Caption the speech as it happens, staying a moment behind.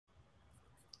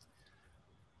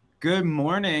Good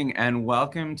morning and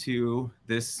welcome to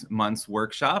this month's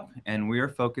workshop. And we are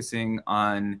focusing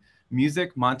on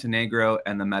music, Montenegro,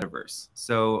 and the Metaverse.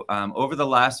 So over the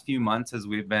last few months, as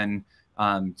we've been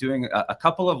doing a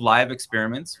couple of live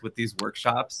experiments with these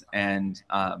workshops and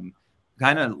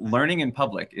kind of learning in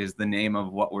public is the name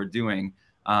of what we're doing.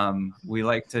 We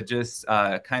like to just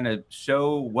kind of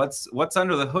show what's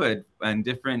under the hood and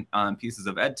different pieces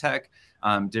of ed tech,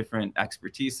 different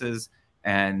expertises,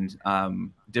 and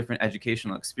different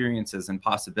educational experiences and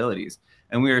possibilities.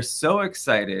 And we are so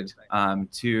excited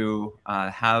to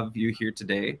have you here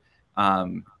today.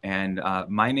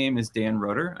 My name is Dan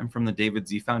Roeder. I'm from the David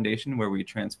Z Foundation, where we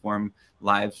transform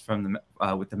lives from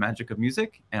with the magic of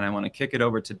music. And I want to kick it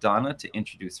over to Donna to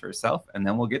introduce herself, and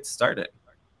then we'll get started.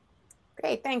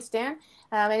 Great, thanks, Dan.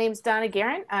 My name is Donna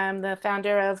Guerin. I'm the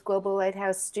founder of Global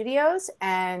Lighthouse Studios,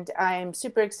 and I'm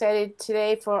super excited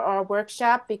today for our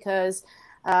workshop because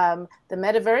the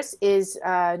Metaverse is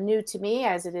new to me,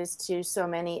 as it is to so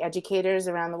many educators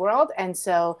around the world. And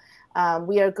so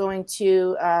we are going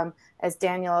to, as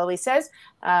Daniel always says,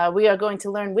 we are going to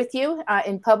learn with you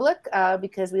in public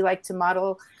because we like to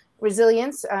model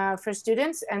resilience for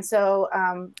students. And so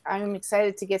I'm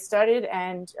excited to get started,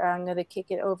 and I'm going to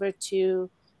kick it over to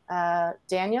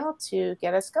Daniel to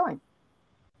get us going.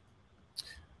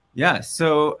 Yeah,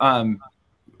 so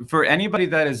for anybody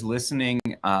that is listening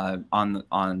on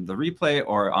the replay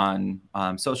or on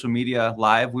social media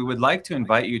live, we would like to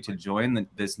invite you to join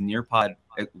this Nearpod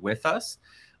with us.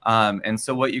 And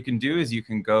so what you can do is you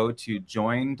can go to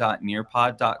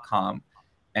join.nearpod.com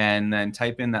and then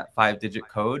type in that 5-digit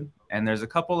code. And there's a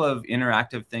couple of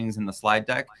interactive things in the slide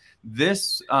deck.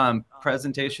 This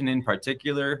presentation in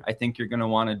particular, I think you're going to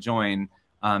want to join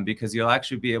because you'll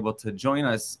actually be able to join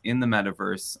us in the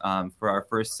Metaverse for our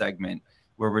first segment,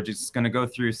 where we're just going to go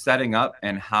through setting up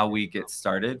and how we get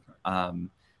started.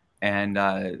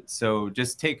 So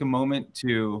just take a moment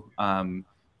to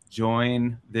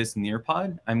join this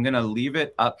Nearpod. I'm going to leave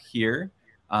it up here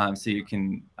so you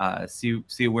can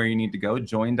see where you need to go,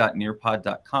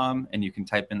 join.nearpod.com, and you can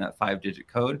type in that 5-digit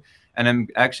code. And I'm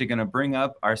actually going to bring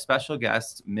up our special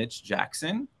guest, Mitch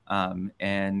Jackson.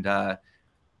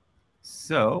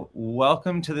 So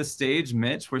welcome to the stage,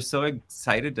 Mitch. We're so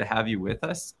excited to have you with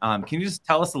us. Can you just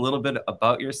tell us a little bit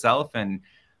about yourself and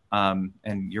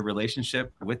your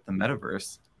relationship with the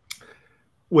Metaverse?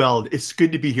 Well, it's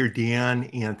good to be here, Dan,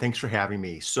 and thanks for having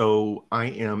me. So I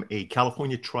am a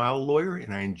California trial lawyer,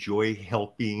 and I enjoy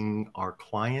helping our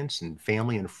clients and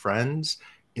family and friends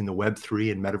in the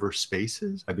Web3 and Metaverse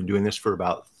spaces. I've been doing this for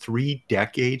about 3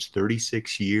 decades,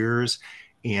 36 years.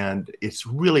 And it's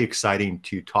really exciting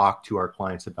to talk to our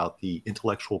clients about the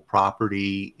intellectual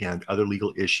property and other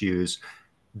legal issues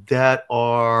that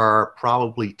are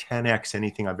probably 10x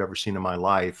anything I've ever seen in my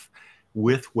life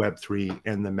with Web3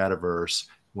 and the Metaverse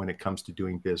when it comes to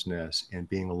doing business and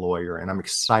being a lawyer. And I'm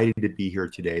excited to be here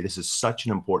today. This is such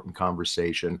an important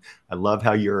conversation. I love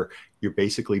how you're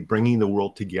basically bringing the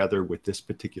world together with this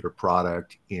particular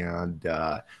product and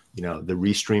the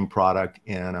Restream product.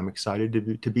 And I'm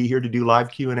excited to be here to do live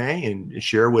Q&A and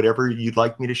share whatever you'd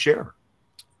like me to share.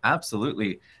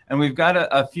 Absolutely. And we've got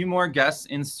a few more guests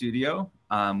in studio.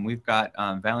 We've got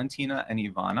Valentina and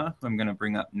Ivana, who I'm going to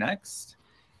bring up next.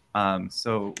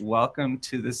 So welcome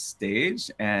to the stage,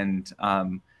 and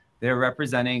they're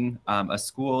representing a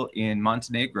school in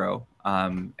Montenegro.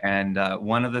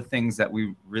 One of the things that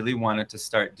we really wanted to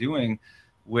start doing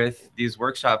with these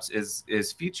workshops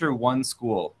is feature one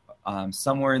school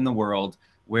somewhere in the world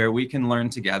where we can learn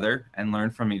together and learn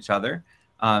from each other.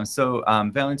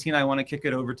 Valentina, I want to kick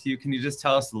it over to you. Can you just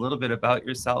tell us a little bit about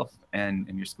yourself and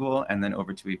your school, and then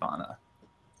over to Ivana?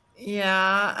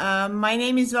 Yeah, my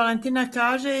name is Valentina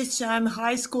Kajic. I'm a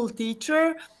high school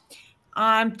teacher.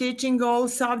 I'm teaching all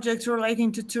subjects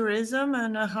relating to tourism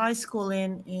and a high school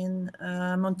in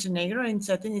Montenegro, in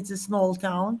Cetin. It's a small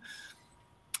town.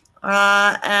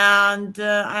 I've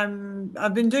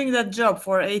been doing that job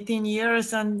for 18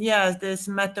 years. And yes, this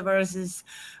Metaverse is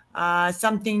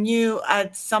something new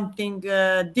and something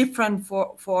different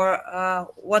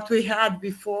for what we had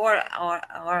before,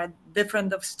 or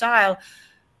different of style.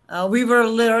 We were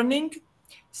learning,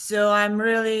 so I'm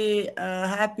really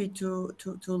happy to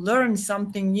learn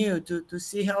something new, to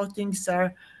see how things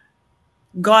are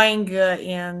going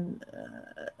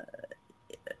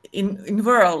in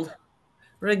world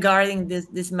regarding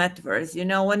this Metaverse.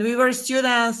 When we were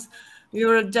students, we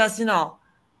were just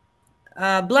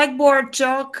blackboard,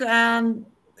 chalk, and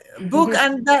book,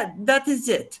 and that is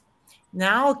it.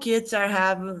 Now kids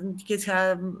have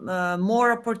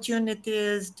more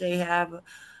opportunities. They have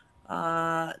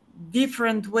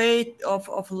different way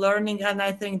of learning, and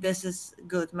I think this is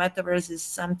good. Metaverse is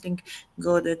something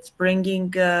good. It's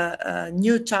bringing a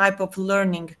new type of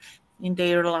learning in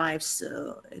their lives.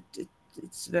 So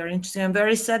it's very interesting. I'm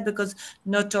very sad because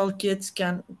not all kids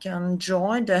can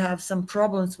join. They have some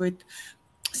problems with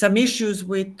some issues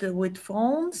with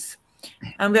phones.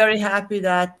 I'm very happy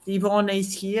that Ivona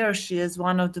is here. She is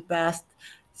one of the best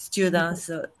students.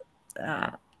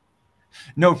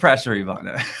 No pressure,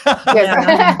 Ivana.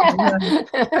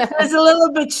 She's a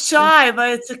little bit shy, but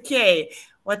it's okay.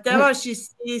 Whatever she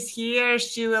sees here,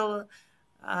 she will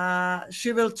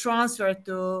transfer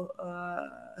to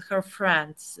her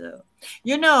friends.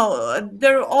 You know,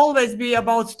 there will always be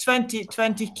about 20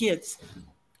 kids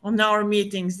on our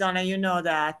meetings, Donna. You know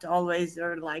that always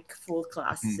are like full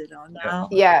classes. You know now.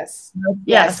 Yes.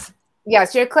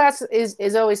 Yes, your class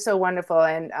is always so wonderful,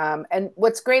 and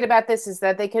what's great about this is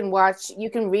that you can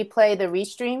replay the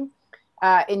restream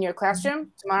in your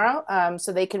classroom tomorrow,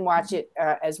 so they can watch it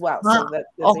as well. So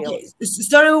okay.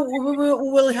 Sorry,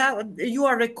 we'll have. You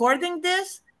are recording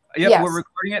this? Yep, yes. We're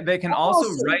recording it. They can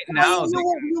also right now.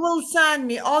 You will send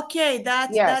me. Okay,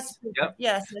 that's yep.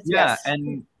 Yes.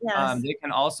 And they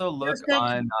can also look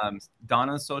on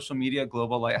Donna's social media,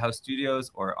 Global Lighthouse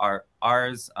Studios, or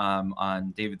ours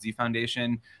on David Z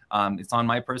Foundation. It's on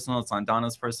my personal, it's on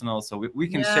Donna's personal, so we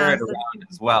can share it around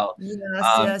as well.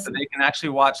 So they can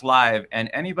actually watch live. And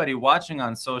anybody watching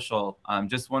on social,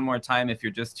 just one more time, if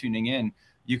you're just tuning in,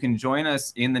 you can join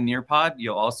us in the Nearpod.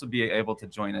 You'll also be able to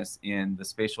join us in the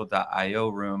spatial.io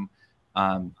room,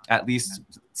 at least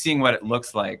seeing what it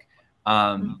looks like.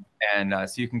 So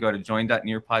you can go to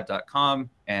join.nearpod.com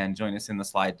and join us in the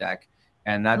slide deck.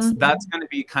 And that's going to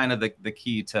be kind of the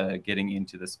key to getting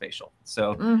into the spatial.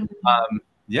 So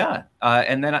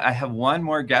and then I have one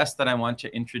more guest that I want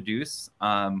to introduce.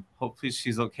 Hopefully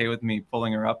she's okay with me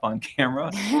pulling her up on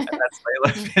camera. And that's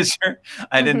Layla Fisher.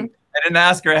 I didn't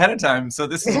ask her ahead of time, so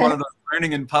this is one of those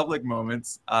learning in public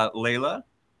moments. Layla,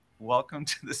 welcome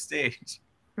to the stage.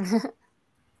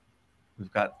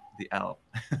 We've got the L.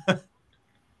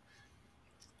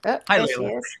 Hi,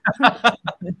 Layla.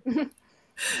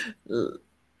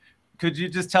 Could you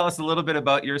just tell us a little bit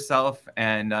about yourself?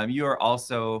 And you are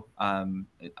also a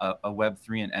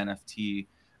Web3 and NFT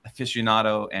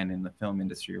aficionado and in the film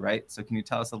industry, right? So can you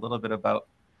tell us a little bit about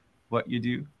what you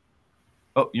do?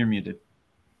 Oh, you're muted.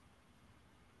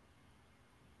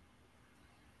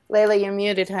 Layla, you're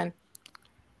muted, hon.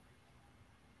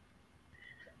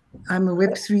 I'm a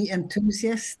Web3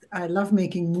 enthusiast. I love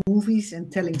making movies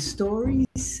and telling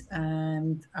stories.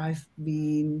 And I've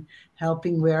been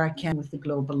helping where I can with the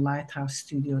Global Lighthouse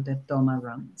Studio that Donna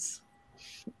runs.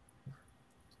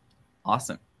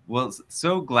 Awesome. Well,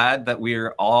 so glad that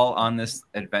we're all on this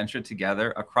adventure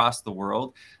together across the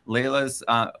world.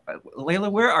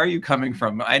 Layla, where are you coming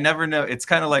from? I never know. It's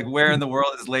kind of like, where in the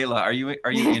world is Layla? Are you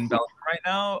in Belgium right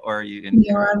now, or are you in?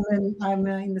 No, I'm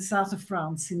in the south of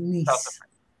France, in Nice.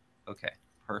 Okay,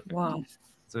 perfect. Wow.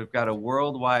 So we've got a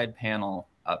worldwide panel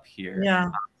up here.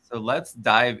 Yeah. So let's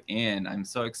dive in. I'm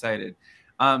so excited.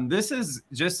 This is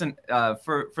just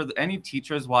for any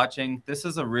teachers watching, this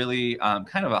is a really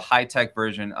kind of a high-tech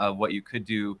version of what you could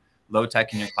do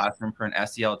low-tech in your classroom for an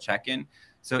SEL check-in.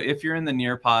 So if you're in the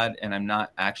Nearpod, and I'm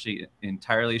not actually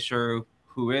entirely sure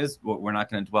who is, we're not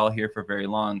going to dwell here for very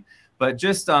long, but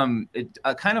just kind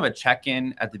of a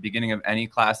check-in at the beginning of any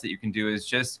class that you can do is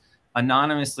just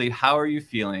anonymously, how are you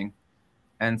feeling?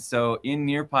 And so in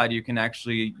Nearpod, you can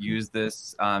actually use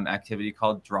this activity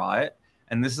called Draw It.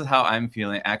 And this is how I'm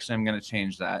feeling. Actually, I'm going to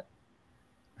change that.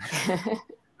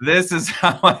 This is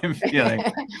how I'm feeling,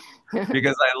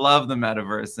 because I love the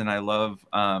metaverse and I love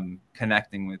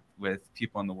connecting with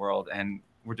people in the world. And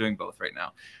we're doing both right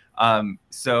now.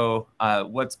 So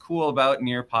what's cool about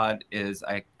Nearpod is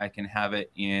I can have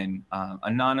it in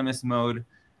anonymous mode,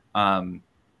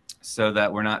 so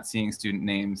that we're not seeing student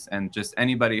names, and just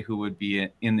anybody who would be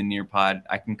in the Nearpod,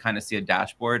 I can kind of see a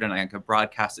dashboard and I can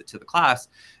broadcast it to the class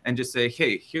and just say,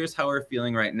 hey, here's how we're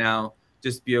feeling right now.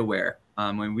 Just be aware.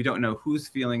 When we don't know who's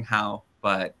feeling how,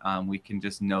 but we can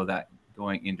just know that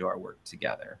going into our work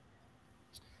together.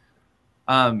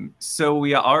 So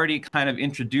we already kind of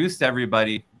introduced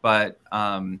everybody, but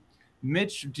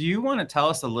Mitch, do you want to tell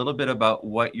us a little bit about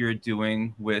what you're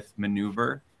doing with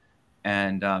Maneuver?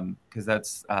 And because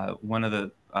that's one of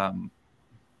the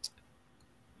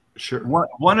sure,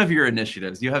 one of your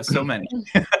initiatives. You have so many.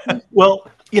 Well,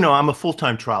 you know, I'm a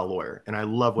full-time trial lawyer and I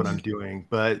love what I'm doing,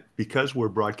 but because we're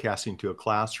broadcasting to a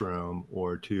classroom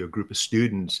or to a group of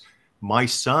students, my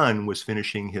son was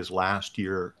finishing his last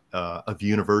year of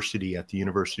university at the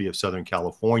University of Southern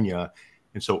California,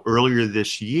 And so earlier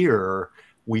this year,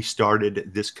 we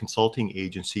started this consulting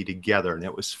agency together, and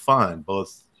it was fun,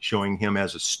 both showing him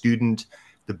as a student,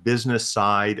 the business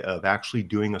side of actually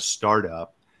doing a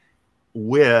startup,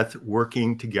 with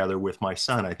working together with my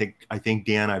son. I think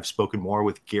Dan, I've spoken more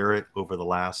with Garrett over the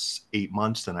last 8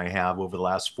 months than I have over the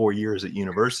last 4 years at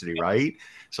university, right?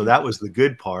 So that was the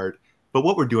good part. But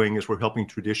what we're doing is we're helping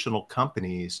traditional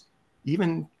companies,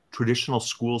 even traditional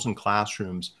schools and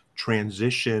classrooms,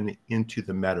 transition into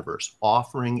the metaverse,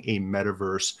 offering a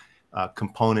metaverse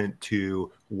component to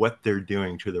what they're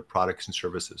doing to their products and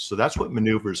services. So that's what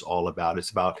Maneuver is all about.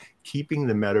 It's about keeping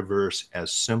the metaverse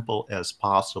as simple as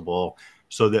possible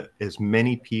so that as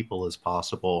many people as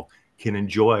possible can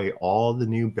enjoy all the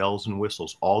new bells and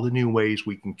whistles, all the new ways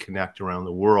we can connect around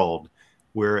the world,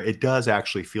 where it does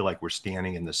actually feel like we're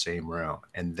standing in the same room.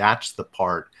 And that's the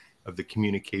part of the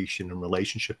communication and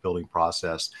relationship building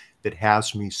process that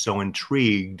has me so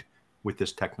intrigued with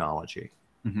this technology.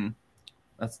 Mm-hmm.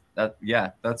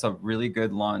 That's a really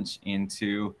good launch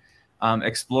into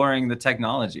exploring the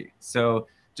technology. So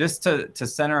just to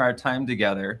center our time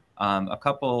together, a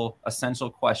couple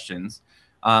essential questions.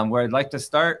 Where I'd like to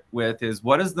start with is,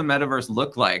 what does the metaverse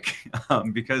look like?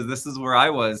 Because this is where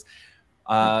I was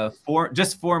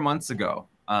just 4 months ago.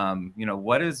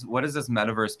 What is this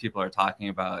metaverse people are talking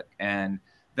about? And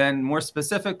then more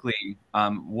specifically,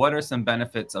 what are some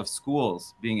benefits of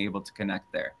schools being able to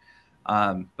connect there?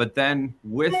 But then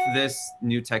with this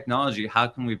new technology, how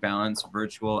can we balance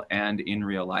virtual and in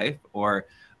real life, or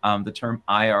the term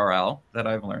IRL that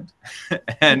I've learned?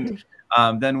 And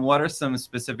then what are some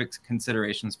specific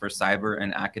considerations for cyber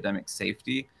and academic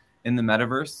safety in the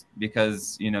metaverse?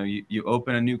 Because, you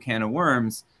open a new can of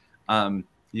worms,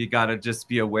 you got to just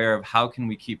be aware of how can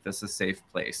we keep this a safe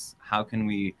place? How can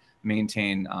we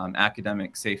maintain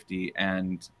academic safety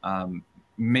and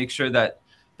make sure that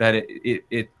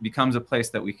it becomes a place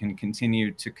that we can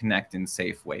continue to connect in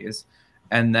safe ways?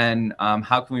 And then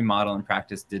how can we model and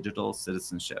practice digital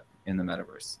citizenship in the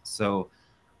metaverse? So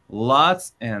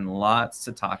lots and lots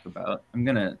to talk about. I'm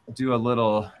going to do a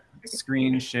little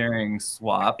screen sharing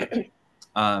swap.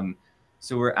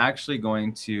 So we're actually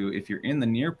going to, if you're in the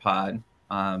Nearpod,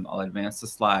 I'll advance the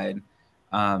slide.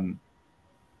 I'm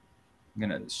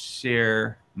going to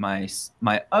share my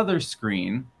other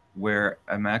screen where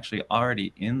I'm actually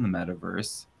already in the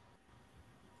metaverse.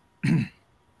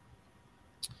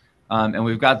 And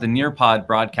we've got the Nearpod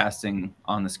broadcasting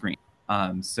on the screen.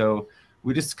 So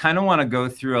we just kind of want to go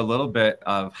through a little bit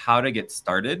of how to get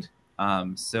started.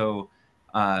 I'm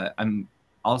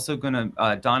also going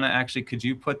to, Donna, actually, could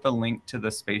you put the link to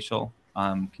the spatial?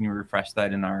 Can you refresh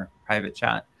that in our private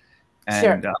chat?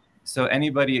 And Sure. So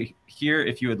anybody here,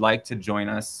 if you would like to join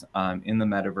us in the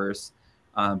metaverse,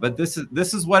 but this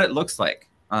is what it looks like.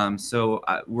 So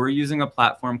we're using a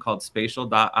platform called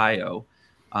spatial.io,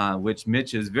 which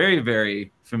Mitch is very,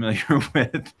 very familiar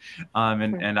with.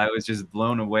 And I was just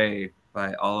blown away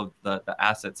by all of the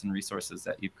assets and resources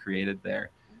that you've created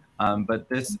there. But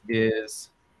this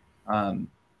is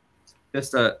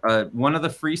just one of the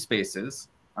free spaces.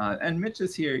 And Mitch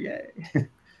is here, yay.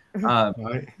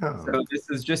 So this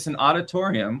is just an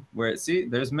auditorium where, see,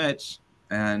 there's Mitch.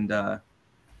 And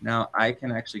now I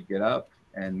can actually get up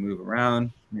and move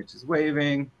around. Mitch is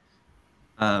waving.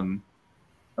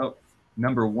 Oh,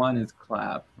 number one is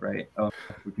clap, right? Oh,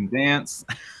 we can dance.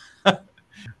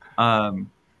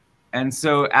 And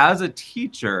so as a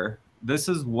teacher, this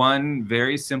is one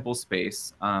very simple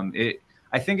space.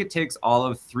 I think it takes all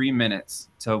of 3 minutes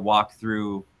to walk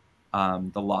through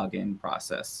the login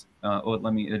process.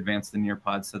 Let me advance the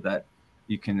Nearpod so that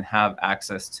you can have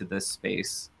access to this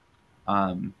space.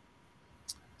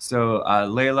 So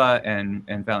Layla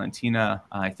and Valentina,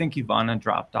 I think Ivana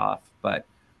dropped off, but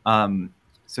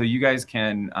so you guys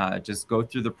can just go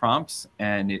through the prompts,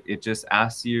 and it just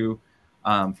asks you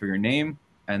for your name,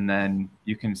 and then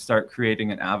you can start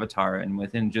creating an avatar, and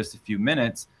within just a few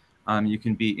minutes, you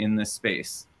can be in this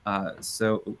space.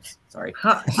 So, oops, sorry.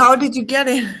 How did you get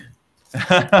in?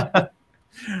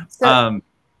 So,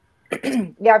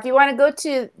 yeah, if you want to go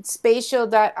to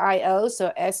spatial.io,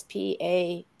 so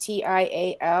spatial.io,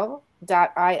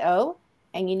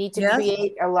 and you need to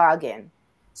create a login.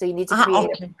 So you need to create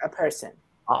a person.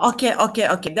 Okay.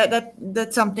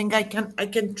 That's something I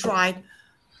can try.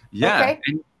 Yeah. Okay.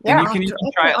 And you can even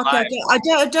try it live.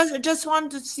 I just want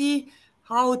to see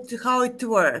how it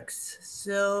works.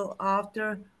 So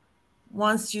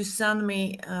once you send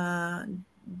me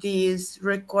these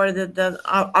recorded, that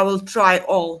I will try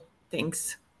all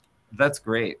things. That's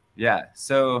great. Yeah.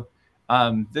 So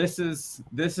this is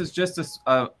just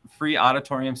a free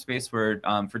auditorium space where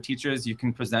for teachers you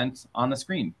can present on the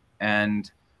screen,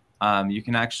 and you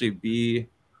can actually be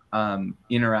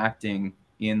interacting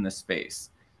in the space.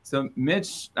 So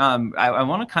Mitch, I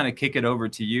want to kind of kick it over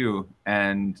to you,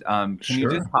 and can you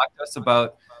just talk to us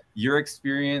about your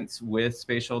experience with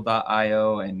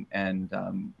spatial.io and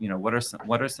you know, what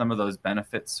are some of those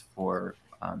benefits for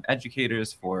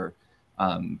educators, for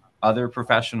other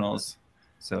professionals?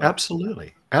 So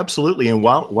Absolutely. Absolutely. And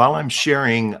while I'm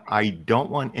sharing, I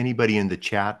don't want anybody in the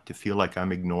chat to feel like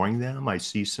I'm ignoring them. I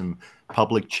see some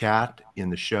public chat in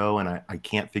the show and I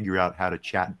can't figure out how to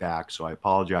chat back. So I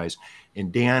apologize.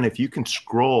 And Dan, if you can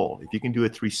scroll, if you can do a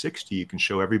 360, you can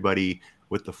show everybody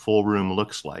what the full room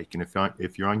looks like. And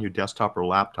if you're on your desktop or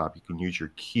laptop, you can use your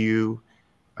Q,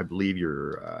 I believe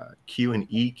your Q and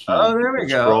E key. Oh, there we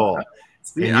scroll. go.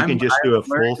 See, and you can just do a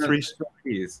full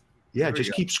Yeah,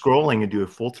 just keep scrolling and do a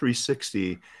full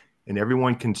 360, and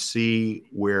everyone can see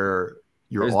where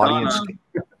your There's audience.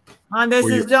 And this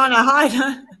is Donna.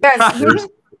 Hi. Yes.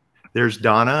 There's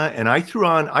Donna, and I threw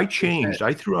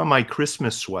on my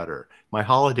Christmas sweater, my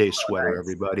holiday sweater,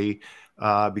 everybody,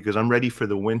 because I'm ready for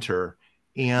the winter.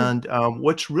 And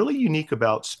what's really unique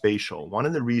about spatial, one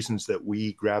of the reasons that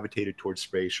we gravitated towards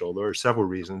spatial, there are several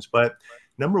reasons, but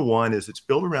number one is it's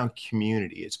built around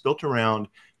community. It's built around,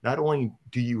 not only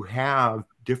do you have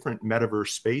different metaverse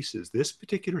spaces, this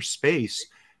particular space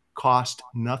costs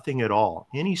nothing at all.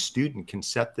 Any student can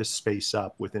set this space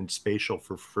up within Spatial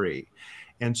for free.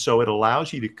 And so it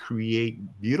allows you to create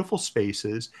beautiful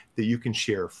spaces that you can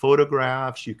share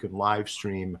photographs, you can live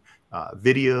stream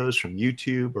videos from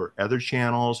YouTube or other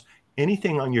channels,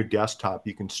 anything on your desktop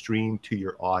you can stream to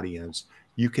your audience.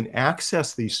 You can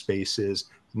access these spaces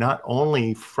not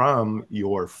only from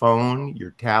your phone,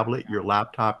 your tablet, your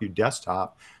laptop, your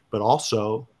desktop, but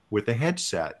also with a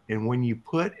headset. And when you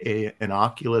put an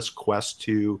Oculus Quest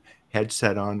 2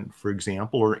 headset on, for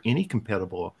example, or any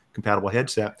compatible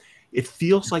headset, it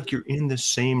feels like you're in the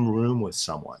same room with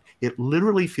someone. It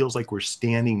literally feels like we're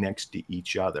standing next to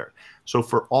each other. So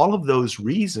for all of those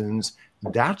reasons,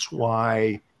 that's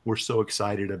why we're so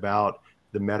excited about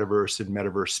the metaverse and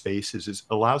metaverse spaces. It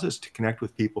allows us to connect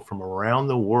with people from around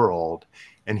the world.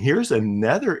 And here's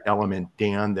another element,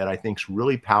 Dan, that I think is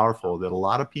really powerful that a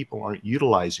lot of people aren't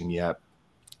utilizing yet,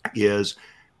 is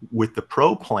with the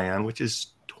Pro plan, which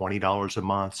is $20 a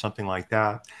month, something like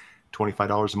that,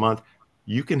 $25 a month,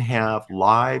 you can have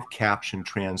live caption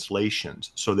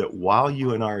translations so that while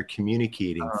you and I are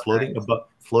communicating,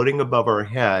 floating above our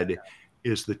head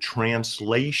is the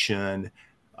translation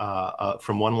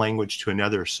from one language to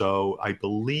another. So I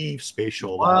believe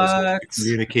Spatial allows us to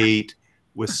communicate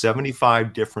with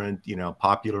 75 different,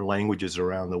 popular languages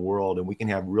around the world, and we can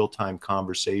have real-time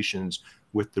conversations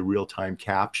with the real-time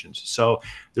captions. So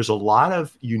there's a lot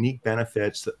of unique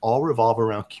benefits that all revolve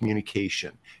around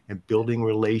communication and building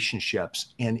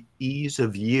relationships and ease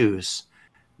of use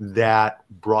that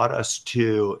brought us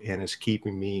to and is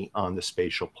keeping me on the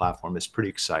Spatial platform. It's pretty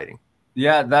exciting.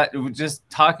 Yeah, that just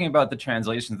talking about the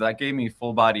translations, that gave me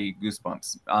full body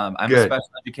goosebumps. I'm a special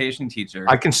education teacher.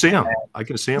 I can see them. I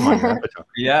can see them on your avatar.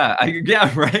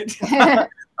 Yeah, right.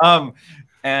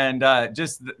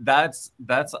 Just that's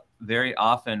very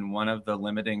often one of the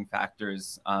limiting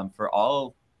factors for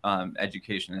all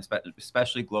education,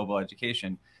 especially global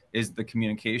education, is the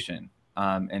communication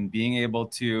and being able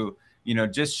to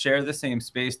just share the same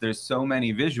space. There's so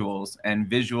many visuals, and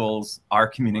visuals are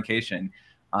communication.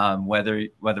 Whether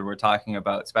we're talking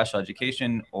about special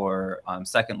education or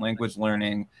second language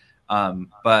learning.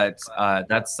 But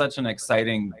that's such an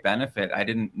exciting benefit. I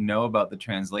didn't know about the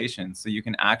translation. So you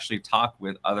can actually talk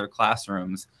with other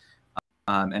classrooms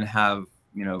and have,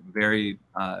 very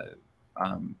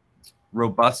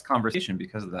robust conversation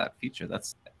because of that feature.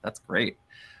 That's great.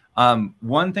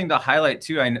 One thing to highlight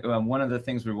too, one of the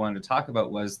things we wanted to talk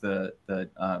about was the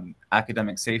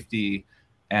academic safety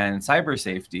and cyber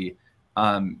safety.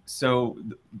 So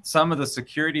some of the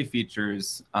security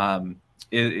features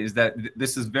is that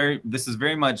this is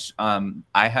very much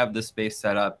I have the space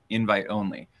set up invite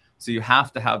only. So you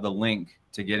have to have the link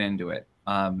to get into it.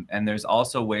 And there's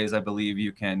also ways I believe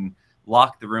you can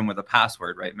lock the room with a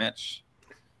password, right, Mitch?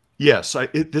 Yes,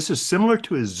 this is similar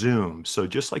to a Zoom. So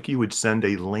just like you would send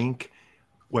a link,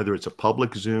 whether it's a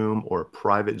public Zoom or a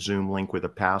private Zoom link with a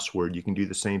password, you can do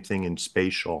the same thing in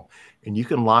Spatial. And you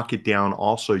can lock it down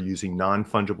also using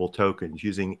non-fungible tokens,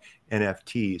 using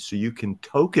NFTs. So you can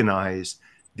tokenize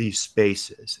these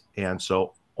spaces. And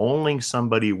so only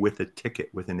somebody with a ticket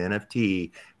with an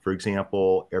NFT, for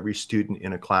example, every student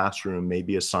in a classroom may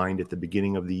be assigned at the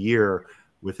beginning of the year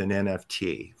with an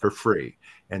NFT for free.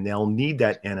 And they'll need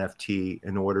that NFT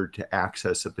in order to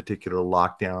access a particular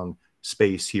lockdown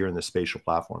space here in the spatial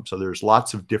platform. So there's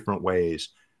lots of different ways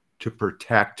to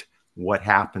protect what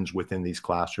happens within these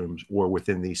classrooms or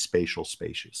within these spatial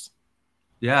spaces.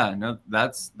 Yeah, no,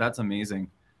 that's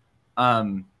amazing.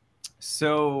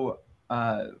 So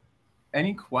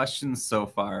any questions so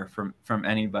far from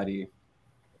anybody?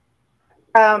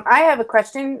 I have a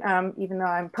question, even though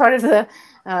I'm part of the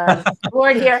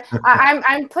board here.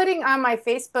 I'm putting on my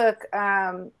Facebook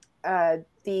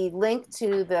the link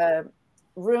to the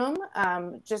room,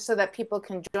 just so that people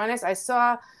can join us. I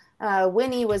saw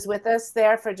Winnie was with us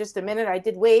there for just a minute. I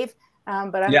did wave,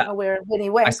 but I don't know where Winnie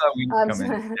went. I saw Winnie come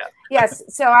in. Yeah. Yes,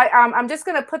 so I'm just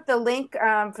going to put the link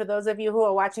for those of you who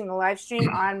are watching the live stream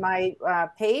on my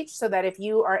page, so that if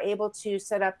you are able to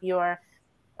set up your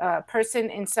person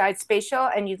inside Spatial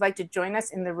and you'd like to join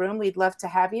us in the room, we'd love to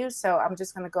have you. So I'm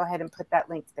just going to go ahead and put that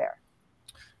link there.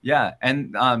 Yeah,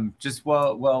 and just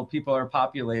while people are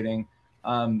populating,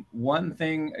 one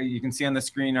thing you can see on the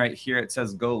screen right here, it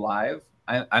says go live.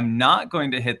 I'm not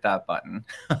going to hit that button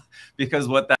because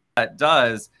what that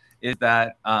does is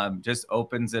that just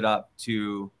opens it up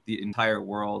to the entire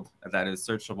world that is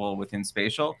searchable within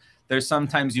Spatial. There's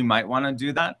sometimes you might want to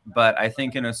do that, but I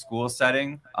think in a school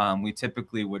setting, we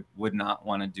typically would not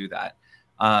want to do that.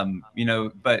 You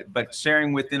know, but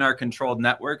sharing within our controlled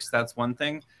networks, that's one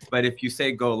thing. But if you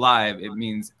say go live, it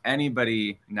means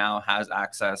anybody now has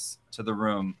access to the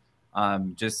room.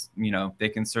 Just, you know, they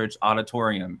can search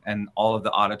auditorium and all of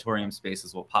the auditorium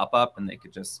spaces will pop up and they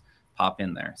could just pop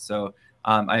in there. So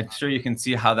I'm sure you can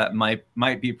see how that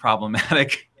might be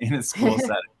problematic in a school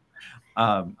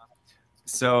setting.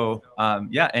 So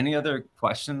yeah, any other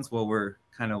questions while we're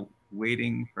kind of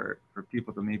waiting for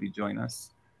people to maybe join us?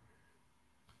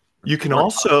 You can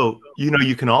also,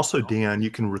 you can also, Dan, you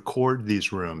can record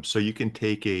these rooms. So you can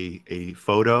take a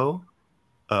photo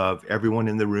of everyone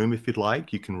in the room if you'd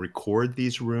like. You can record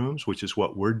these rooms, which is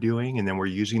what we're doing. And then we're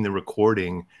using the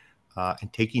recording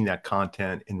and taking that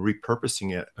content and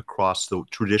repurposing it across the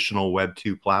traditional Web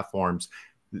 2 platforms.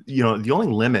 You know, the only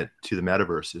limit to the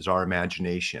metaverse is our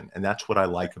imagination. And that's what I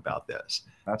like about this.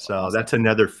 That's awesome. That's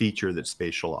another feature that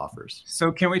Spatial offers.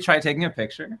 So can we try taking a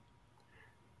picture?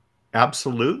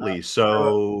 Absolutely.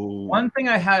 So one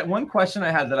question I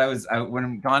had that I was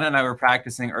when Donna and I were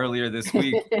practicing earlier this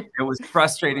week, it was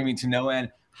frustrating me to no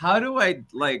end. How do I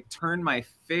like turn my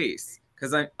face?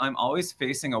 Because I'm always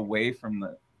facing away from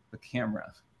the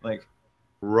camera. Like,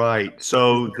 right.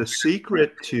 So the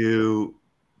secret to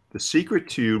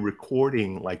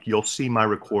recording, like you'll see my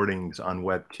recordings on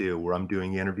Web 2 where I'm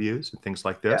doing interviews and things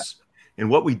like this. Yeah. And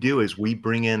what we do is we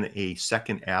bring in a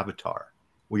second avatar.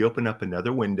 We open up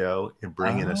another window and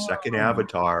bring in a second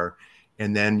avatar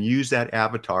and then use that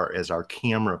avatar as our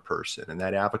camera person. And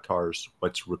that avatar is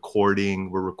what's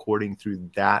recording. We're recording through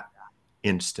that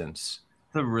instance.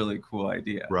 That's a really cool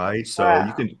idea. Right. So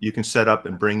you can set up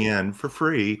and bring in for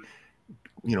free,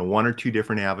 you know, 1 or 2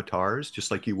 different avatars,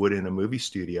 just like you would in a movie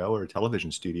studio or a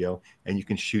television studio, and you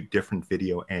can shoot different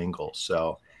video angles.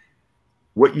 So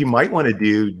what you might want to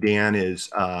do, Dan, is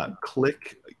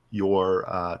click your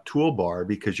toolbar,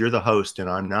 because you're the host and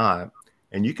I'm not,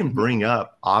 and you can bring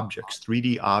up objects,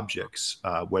 3D objects,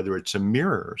 whether it's a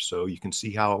mirror, so you can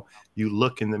see how you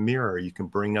look in the mirror. You can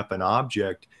bring up an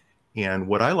object. And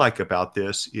what I like about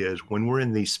this is when we're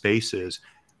in these spaces,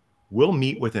 we'll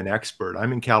meet with an expert.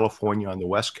 I'm in California on the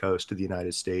West Coast of the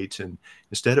United States. And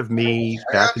instead of me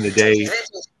back in the day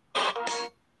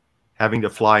having to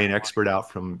fly an expert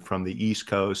out from the East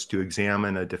Coast to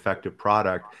examine a defective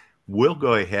product, we'll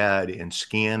go ahead and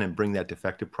scan and bring that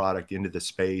defective product into the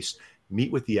space,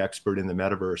 meet with the expert in the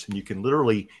metaverse, and you can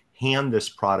literally hand this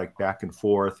product back and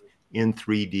forth in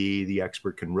 3D. The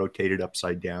expert can rotate it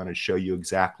upside down and show you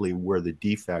exactly where the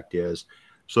defect is.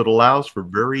 So it allows for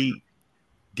very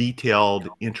detailed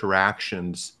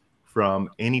interactions from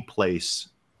any place,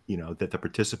 you know, that the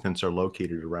participants are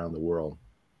located around the world.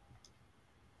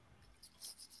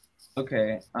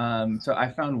 Okay, so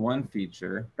I found one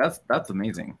feature that's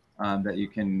amazing, that you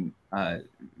can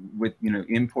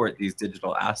import these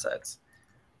digital assets.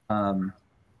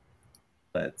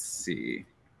 Let's see.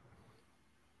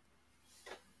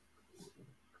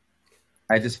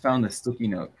 I just found the sticky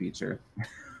note feature.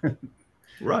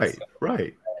 Right,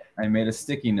 right. I made a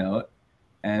sticky note,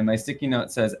 and my sticky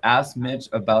note says, "Ask Mitch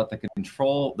about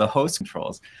the host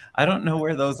controls." I don't know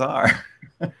where those are.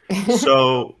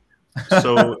 So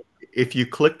if you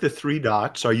click the 3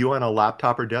 dots, are you on a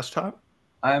laptop or desktop?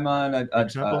 I'm on a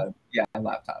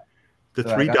laptop. The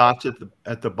 3 dots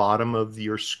at the bottom of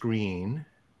your screen,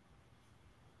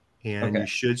 and you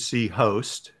should see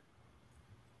host.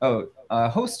 Oh,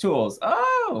 host tools.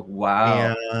 Oh, Oh,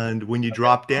 wow. And when you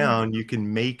drop down, you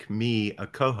can make me a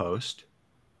co-host,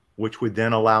 which would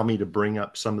then allow me to bring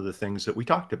up some of the things that we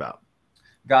talked about.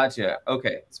 Gotcha.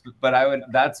 Okay. But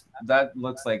that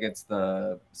looks like it's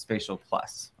the Spatial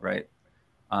Plus, right?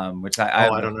 Which I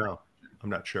I don't know. I'm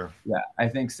not sure. Yeah, I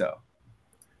think so.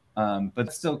 But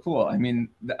it's still cool. I mean,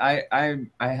 I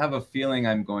have a feeling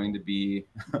I'm going to be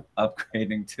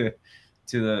upgrading to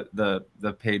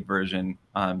the paid version,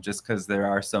 just because there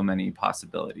are so many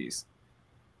possibilities.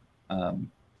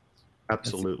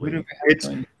 Absolutely.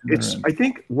 It's I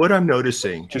think what I'm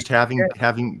noticing, just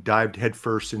having dived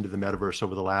headfirst into the metaverse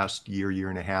over the last year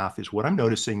and a half, is what I'm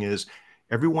noticing is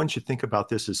everyone should think about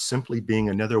this as simply being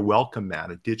another welcome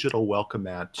mat, a digital welcome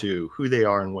mat to who they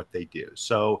are and what they do.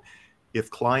 So if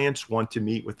clients want to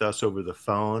meet with us over the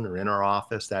phone or in our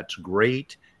office, that's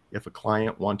great. If a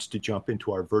client wants to jump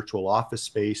into our virtual office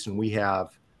space, and we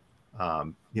have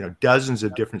dozens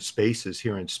of different spaces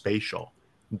here in Spatial,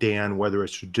 Dan, whether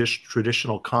it's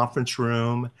traditional conference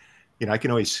room, I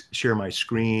can always share my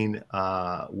screen,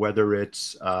 whether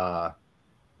it's a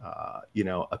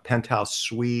penthouse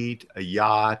suite, a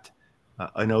yacht,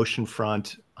 an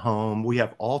oceanfront home. We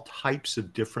have all types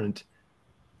of different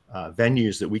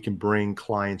venues that we can bring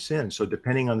clients in. So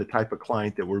depending on the type of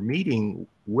client that we're meeting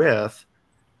with,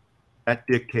 that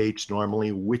dictates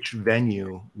normally which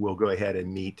venue we'll go ahead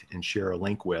and meet and share a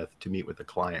link with to meet with the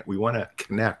client. We want to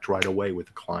connect right away with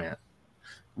the client.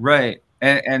 Right.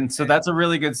 And so that's a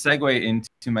really good segue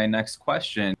into my next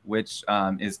question, which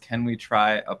is, can we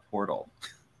try a portal?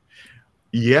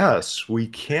 Yes, we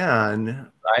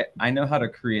can. I know how to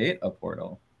create a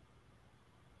portal.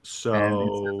 So and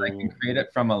it says I can create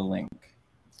it from a link.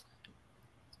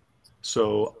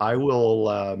 So I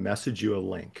will message you a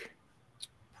link.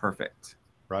 Perfect.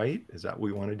 Right? Is that what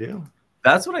we want to do?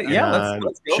 That's what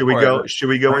let's go. Should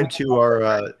we go into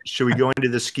our should we go into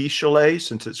the ski chalet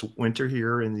since it's winter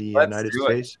here in the United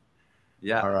States?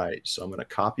 Yeah. All right. So I'm going to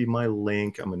copy my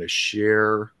link. I'm going to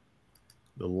share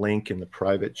the link in the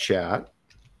private chat.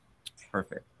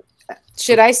 Perfect.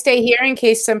 Should I stay here in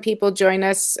case some people join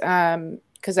us?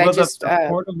 Because the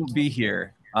portal will be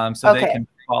here, so they can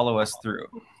follow us through.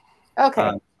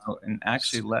 Okay. And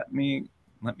actually, let me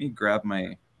grab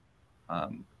my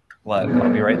plug.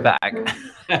 I'll be right back.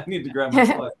 I need to grab my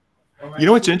plug. You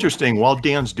know what's interesting? While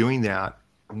Dan's doing that,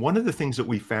 one of the things that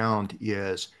we found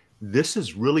is this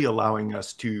is really allowing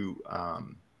us to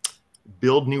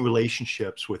build new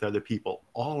relationships with other people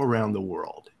all around the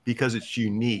world because it's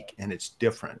unique and it's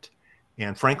different.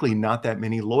 And frankly, not that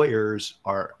many lawyers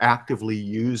are actively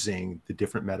using the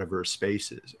different metaverse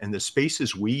spaces. And the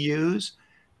spaces we use,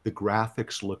 the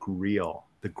graphics look real.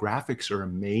 The graphics are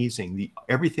amazing.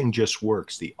 Everything just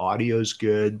works. The audio's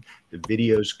good. The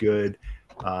video's good.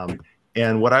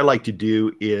 And what I like to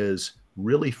do is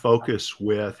really focus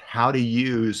with how to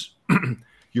use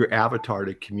your avatar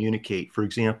to communicate. For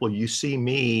example, you see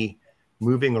me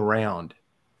moving around.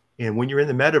 And when you're in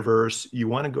the metaverse, you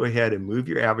want to go ahead and move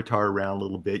your avatar around a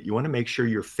little bit. You want to make sure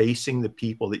you're facing the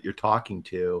people that you're talking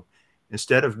to.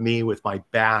 Instead of me with my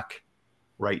back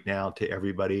right now to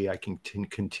everybody, I can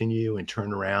continue and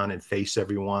turn around and face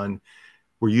everyone.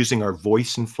 We're using our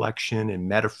voice inflection and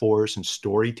metaphors and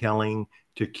storytelling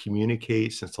to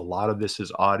communicate, since a lot of this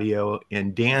is audio.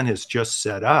 And Dan has just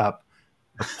set up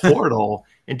a portal.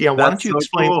 And Dan, why don't you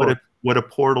explain what a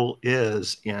portal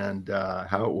is and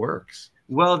how it works?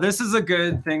 Well, this is a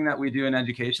good thing that we do in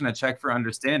education, a check for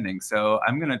understanding. So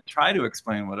I'm going to try to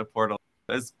explain what a portal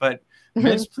is, but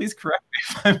Mitch, please correct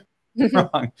me if I'm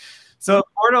wrong. So a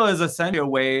portal is essentially a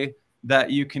way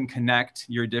that you can connect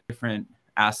your different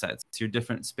assets, your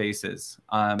different spaces.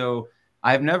 So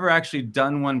I've never actually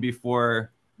done one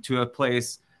before to a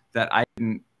place that I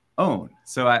didn't own.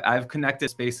 So I've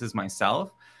connected spaces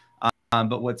myself.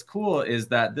 But what's cool is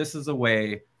that this is a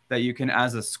way that you can,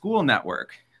 as a school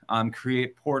network,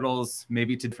 create portals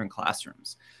maybe to different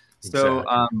classrooms. Exactly.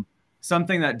 So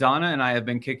something that Donna and I have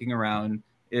been kicking around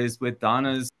is with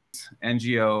Donna's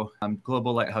NGO,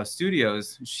 Global Lighthouse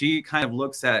Studios. She kind of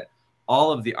looks at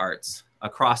all of the arts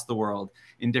across the world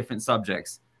in different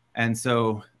subjects. And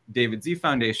so David Z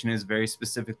Foundation is very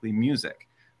specifically music.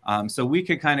 So we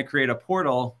could kind of create a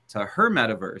portal to her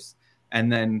metaverse,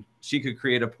 and then she could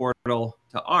create a portal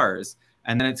to ours.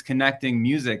 And then it's connecting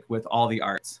music with all the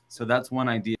arts. So that's one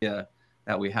idea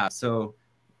that we have. So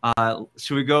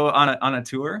should we go on a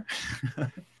tour?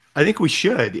 I think we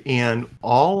should. And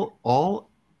all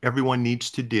everyone needs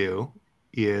to do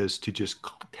is to just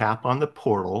tap on the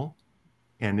portal,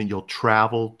 and then you'll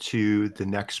travel to the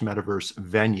next metaverse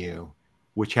venue,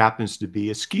 which happens to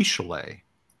be a ski chalet.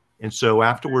 And so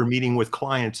after we're meeting with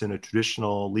clients in a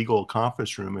traditional legal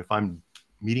conference room, if I'm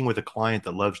meeting with a client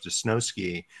that loves to snow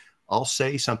ski, I'll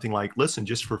say something like, listen,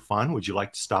 just for fun, would you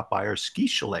like to stop by our ski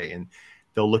chalet? And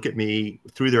they'll look at me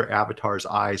through their avatar's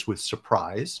eyes with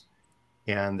surprise.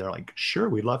 And they're like, sure,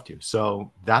 we'd love to.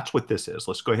 So that's what this is.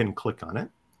 Let's go ahead and click on it.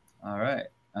 All right.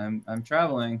 I'm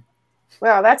traveling.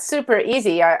 Well, that's super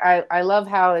easy. I love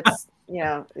how it's, you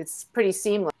know, it's pretty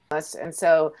seamless. And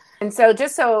so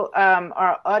just so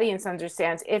our audience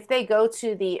understands, if they go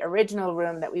to the original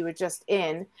room that we were just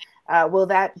in, will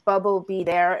that bubble be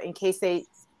there in case they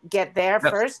get there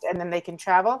first and then they can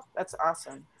travel? That's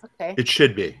awesome. Okay. It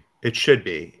should be. It should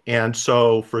be. And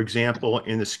so, for example,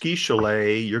 in the ski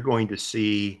chalet, you're going to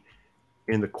see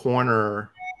in the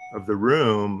corner of the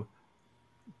room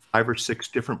 5 or 6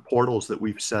 different portals that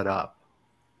we've set up.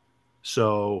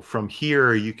 So from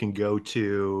here, you can go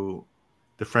to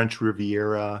the French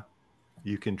Riviera.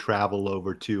 You can travel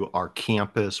over to our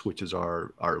campus, which is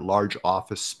our large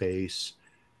office space.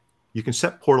 You can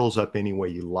set portals up any way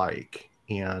you like.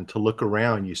 And to look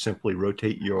around, you simply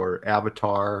rotate your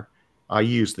avatar. I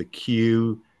use the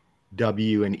Q,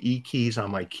 W, and E keys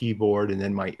on my keyboard, and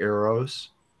then my arrows.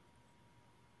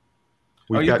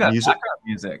 We've got music. Backup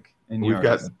music. We've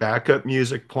got backup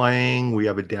music playing. We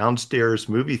have a downstairs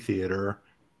movie theater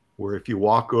where if you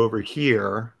walk over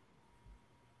here,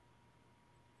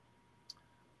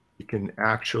 you can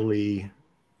actually,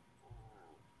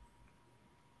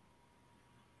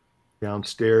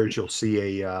 downstairs, you'll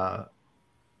see a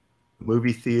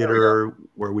movie theater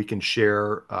where we can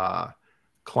share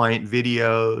client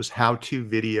videos, how-to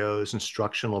videos,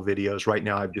 instructional videos. Right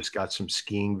now, I've just got some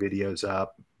skiing videos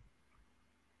up.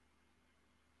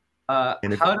 How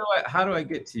do I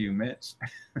get to you, Mitch?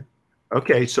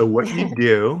 Okay, so what you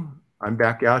do, I'm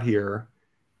back out here.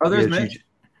 Oh, there's Mitch.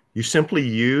 You simply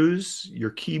use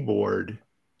your keyboard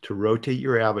to rotate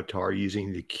your avatar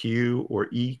using the Q or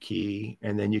E key,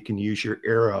 and then you can use your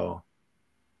arrow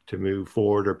to move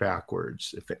forward or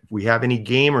backwards. If we have any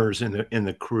gamers in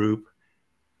the group,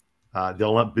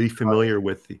 they'll not be familiar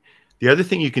with the other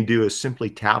thing you can do is simply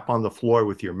tap on the floor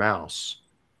with your mouse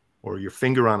or your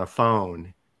finger on a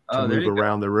phone to move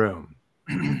around the room.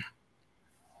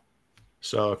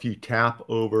 So if you tap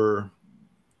over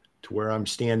to where I'm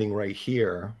standing right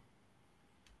here.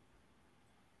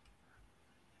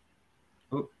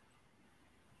 Ooh.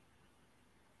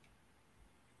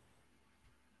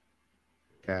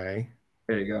 Okay.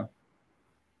 There you go.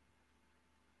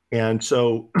 And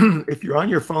so if you're on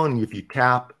your phone, if you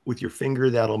tap with your finger,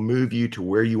 that'll move you to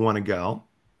where you want to go.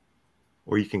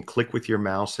 Or you can click with your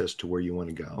mouse as to where you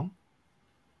want to go.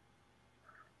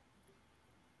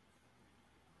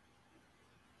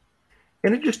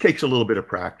 And it just takes a little bit of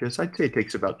practice. I'd say it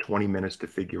takes about 20 minutes to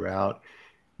figure out.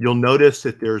 You'll notice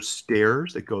that there's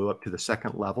stairs that go up to the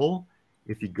second level.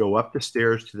 If you go up the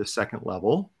stairs to the second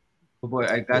level. Oh boy,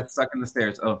 I got stuck in the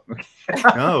stairs. Oh, okay.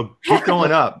 No, keep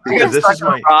going up because this is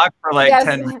my rock for like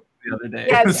 10 minutes the other day.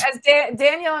 Yes, as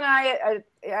Daniel and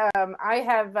I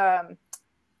have.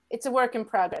 It's a work in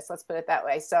progress. Let's put it that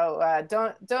way. So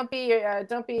don't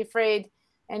be afraid,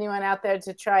 anyone out there,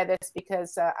 to try this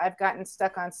because I've gotten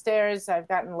stuck on stairs. I've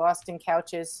gotten lost in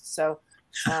couches. So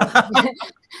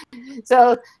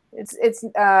so it's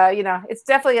you know, it's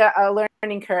definitely a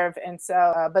learning curve, and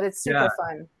so but it's super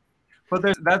fun. But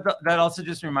that also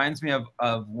just reminds me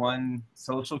of one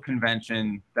social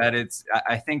convention that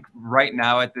I think right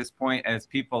now at this point, as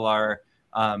people are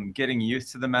getting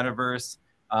used to the metaverse,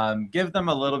 give them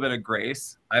a little bit of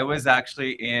grace. I was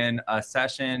actually in a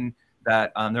session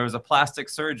that there was a plastic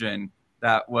surgeon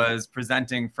that was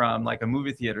presenting from like a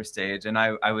movie theater stage, and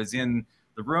I was in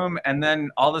the room, and then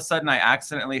all of a sudden I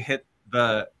accidentally hit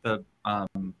the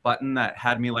button that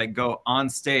had me like go on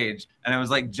stage, and I was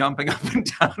like jumping up and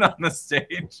down on the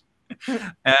stage,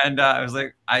 and I was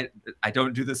like, I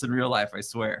don't do this in real life, I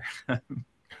swear.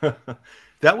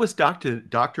 That was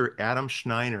Dr. Adam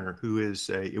Schneider, who is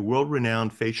a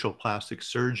world-renowned facial plastic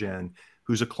surgeon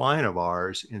who's a client of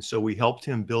ours. And so we helped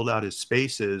him build out his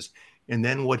spaces. And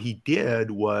then what he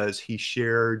did was he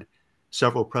shared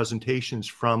several presentations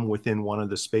from within one of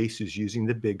the spaces using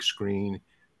the big screen,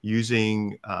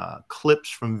 using clips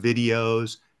from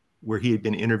videos where he had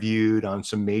been interviewed on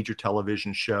some major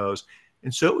television shows.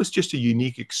 And so it was just a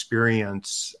unique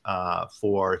experience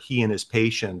for he and his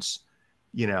patients,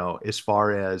 you know, as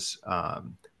far as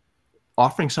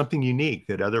offering something unique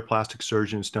that other plastic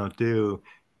surgeons don't do.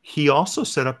 He also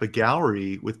set up a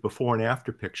gallery with before and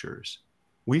after pictures.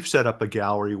 We've set up a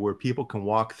gallery where people can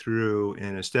walk through,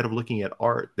 and instead of looking at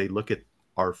art, they look at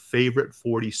our favorite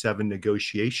 47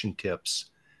 negotiation tips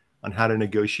on how to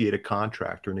negotiate a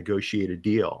contract or negotiate a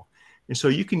deal. And so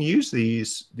you can use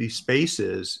these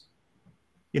spaces,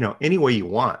 you know, any way you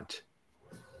want.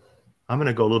 I'm going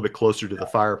to go a little bit closer to the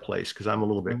fireplace because I'm a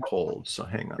little bit cold. So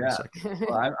hang on a second.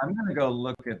 Well, I'm going to go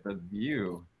look at the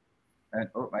view. And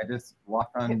oh, I just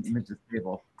walked on Mitch's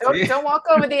table. Don't walk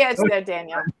over the edge there,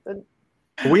 Daniel.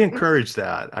 We encourage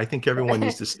that. I think everyone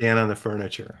needs to stand on the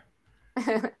furniture.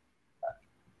 Oh,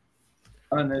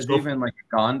 and there's even like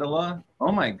a gondola.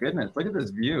 Oh my goodness, look at this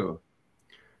view.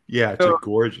 Yeah, it's a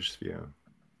gorgeous view.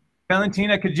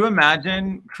 Valentina, could you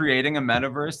imagine creating a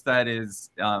metaverse that is,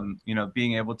 you know,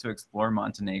 being able to explore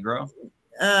Montenegro?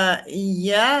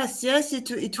 Yes,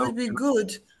 it would be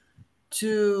good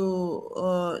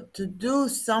to do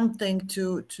something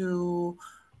to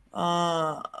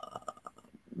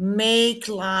make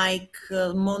like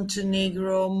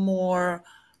Montenegro more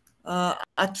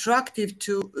attractive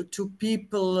to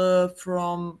people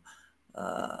from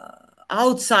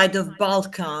outside of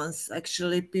Balkans.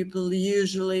 Actually, people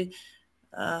usually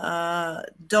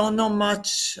don't know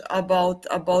much about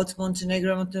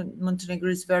Montenegro. Montenegro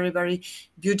is very, very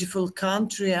beautiful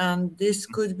country, and this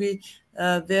could be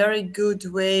a very good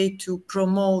way to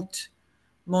promote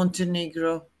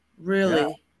Montenegro. Really.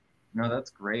 Yeah. No, that's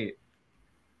great.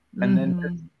 And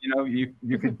then, you know,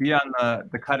 you could be on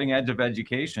the cutting edge of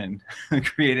education,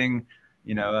 creating,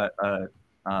 you know,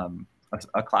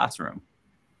 a classroom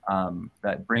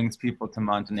that brings people to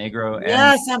Montenegro.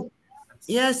 And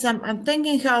yes, I'm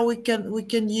thinking how we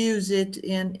can use it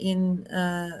in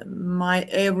my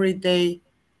everyday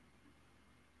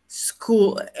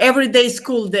school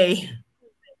day.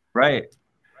 Right.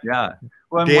 Yeah.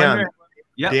 Well, Dan,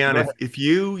 yeah, Dan, if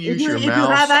you use your mouse, if you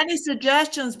have any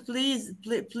suggestions, please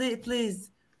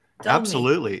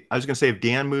absolutely. Me. I was going to say, if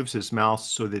Dan moves his mouse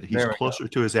so that he's closer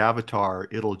to his avatar,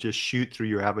 it'll just shoot through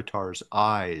your avatar's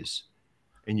eyes,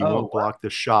 and you won't block the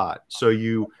shot. So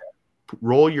you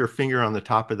roll your finger on the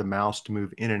top of the mouse to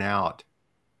move in and out,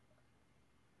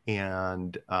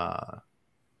 and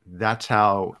that's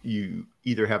how you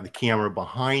either have the camera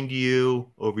behind you,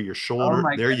 over your shoulder.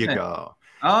 There you go.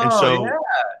 Oh, and so, yeah.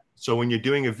 So when you're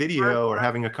doing a video or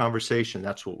having a conversation,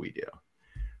 that's what we do.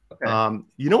 Okay.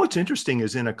 You know, what's interesting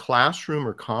is in a classroom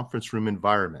or conference room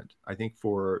environment, I think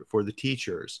for the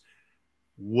teachers,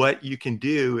 what you can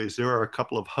do is there are a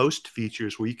couple of host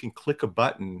features where you can click a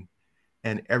button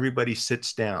and everybody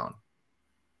sits down.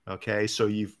 Okay. So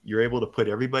you're able to put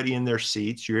everybody in their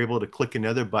seats. You're able to click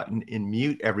another button and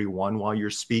mute everyone while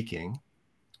you're speaking.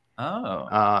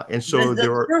 Oh. And so that's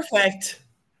perfect.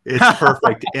 It's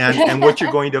perfect. And what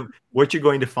you're going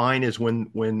to find is when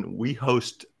we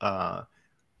host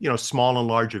you know, small and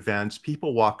large events,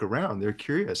 people walk around, they're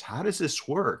curious, how does this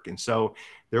work? And so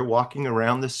they're walking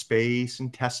around the space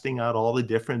and testing out all the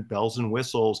different bells and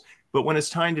whistles. But when it's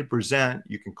time to present,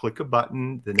 you can click a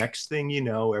button. The next thing you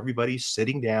know, everybody's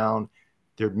sitting down,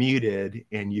 they're muted,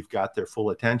 and you've got their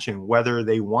full attention, whether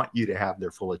they want you to have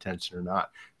their full attention or not.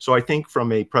 So I think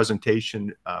from a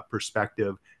presentation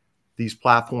perspective, these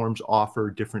platforms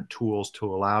offer different tools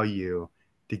to allow you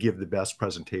to give the best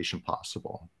presentation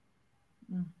possible.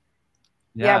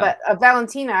 Yeah, but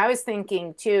Valentina, I was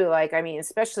thinking too, like, I mean,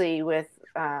 especially with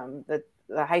the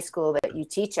high school that you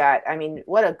teach at, I mean,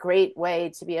 what a great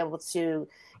way to be able to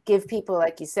give people,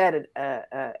 like you said,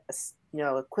 you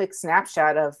know, a quick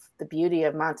snapshot of the beauty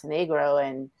of Montenegro,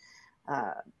 and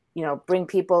you know, bring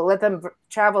people, let them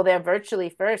travel there virtually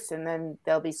first, and then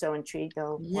they'll be so intrigued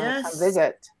they'll want to come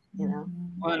visit. You know,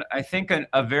 well, I think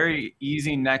a very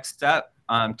easy next step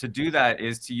to do that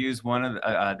is to use one of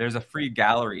the, there's a free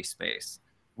gallery space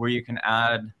where you can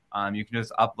add, you can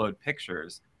just upload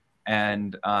pictures,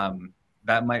 and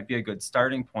that might be a good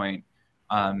starting point.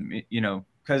 You know,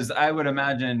 because I would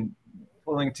imagine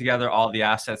pulling together all the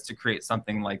assets to create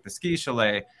something like the ski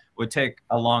chalet would take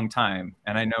a long time.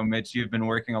 And I know, Mitch, you've been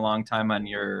working a long time on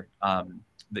your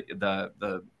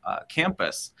the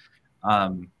campus.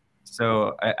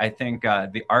 So I think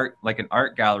the art, like an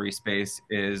art gallery space,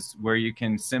 is where you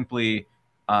can simply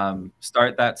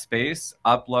start that space,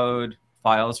 upload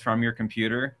files from your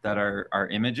computer that are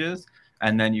images,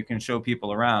 and then you can show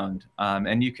people around.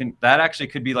 And you can, that actually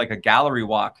could be like a gallery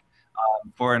walk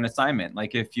for an assignment.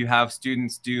 Like if you have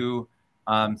students do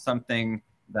something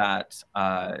that,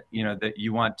 you know, that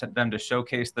you want them to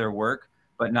showcase their work,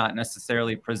 but not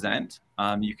necessarily present,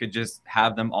 you could just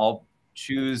have them all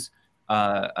choose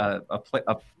a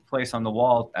place on the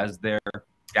wall as their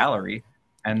gallery,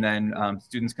 and then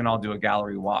students can all do a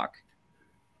gallery walk.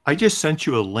 I just sent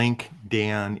you a link,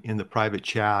 Dan, in the private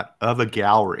chat of a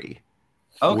gallery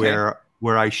where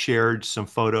I shared some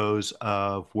photos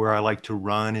of where I like to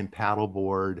run and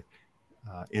paddleboard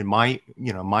in my,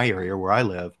 you know, my area where I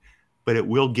live. but it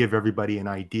will give everybody an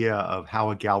idea of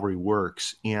how a gallery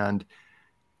works. And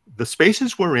the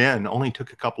spaces we're in only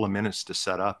took a couple of minutes to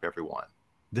set up, everyone.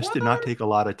 This did not take a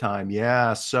lot of time.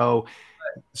 Yeah. So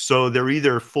they're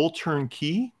either full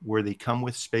turnkey where they come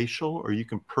with spatial, or you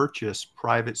can purchase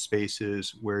private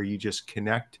spaces where you just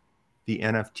connect the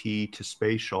NFT to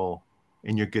spatial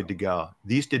and you're good to go.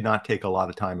 These did not take a lot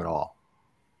of time at all.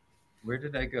 Where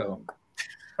did I go?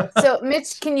 So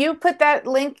Mitch, can you put that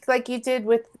link like you did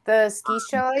with the ski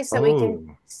chalet so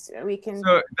we can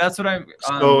So that's what I'm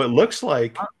so it looks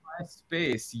like on my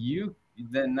space,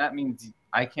 then that means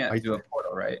I can't do a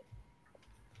portal, right?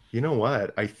 You know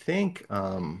what? I think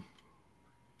I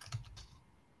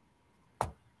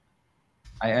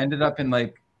ended up in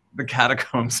like the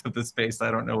catacombs of the space. I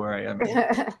don't know where I am.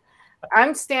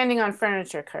 I'm standing on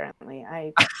furniture currently.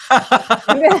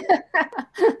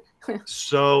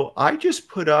 So I just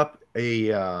put up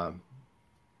the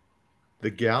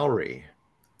gallery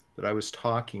that I was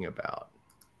talking about.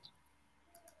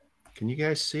 Can you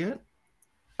guys see it?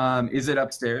 Is it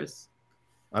upstairs?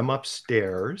 I'm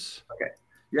upstairs. Okay.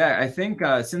 Yeah, I think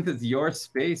since it's your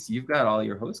space, you've got all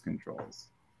your host controls.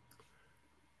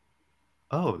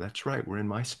 Oh, that's right. We're in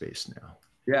my space now.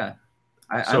 Yeah.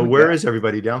 So where is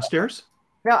everybody? Downstairs?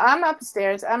 No, I'm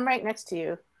upstairs. I'm right next to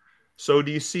you. So do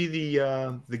you see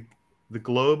the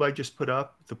globe I just put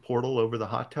up, the portal over the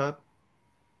hot tub?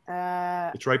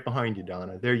 It's right behind you,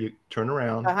 Donna. There, you turn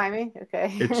around. Behind me?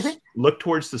 Okay. It's look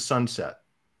towards the sunset.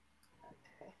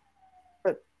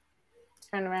 Okay.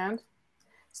 Turn around.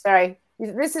 Sorry.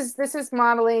 This is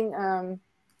modeling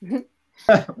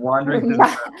wandering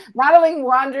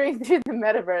through the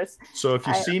metaverse. So if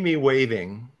you see me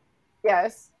waving.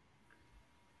 Yes.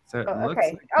 So it looks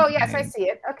okay. like Oh yes, I see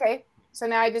it. Okay. So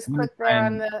now I just click there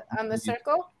on the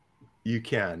circle. You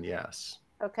can, yes.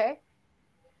 Okay.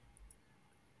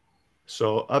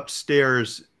 So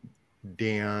upstairs,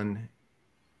 Dan,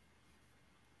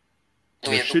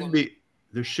 there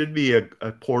should be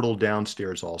a portal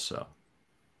downstairs also.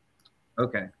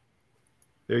 Okay.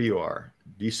 There you are.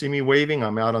 Do you see me waving?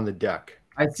 I'm out on the deck.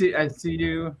 I see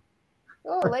you.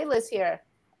 Oh, Layla's here.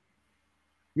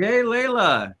 Yay,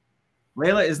 Layla.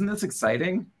 Layla, isn't this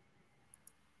exciting?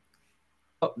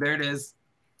 Oh, there it is.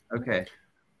 Okay.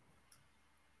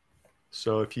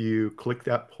 So if you click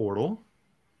that portal,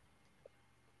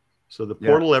 so the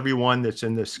portal, everyone that's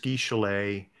in the ski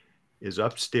chalet is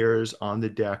upstairs on the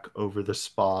deck over the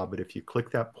spa. But if you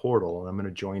click that portal, and I'm going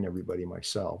to join everybody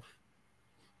myself.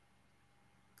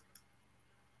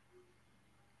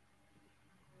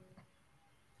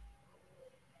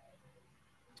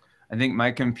 I think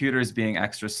my computer is being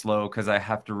extra slow because I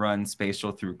have to run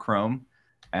spatial through Chrome,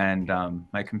 and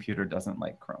my computer doesn't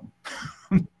like Chrome.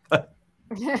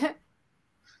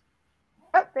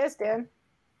 Oh, there's Dan.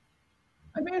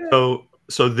 I made it.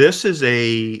 So this is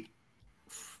a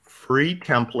free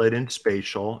template in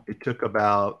spatial. It took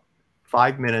about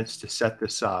 5 minutes to set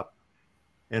this up,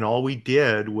 and all we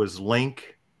did was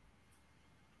link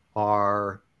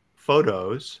our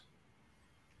photos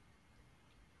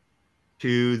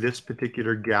to this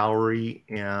particular gallery.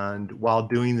 And while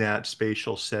doing that,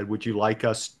 spatial said, would you like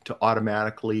us to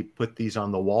automatically put these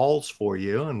on the walls for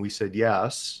you? And we said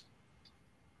yes.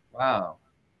 Wow.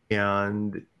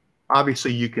 And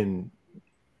obviously you can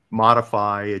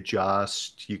modify,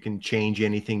 adjust, you can change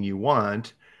anything you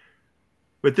want.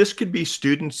 But this could be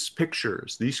students'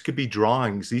 pictures. These could be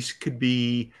drawings. These could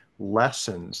be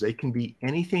lessons. They can be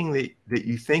anything that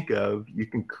you think of, you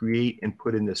can create and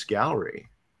put in this gallery.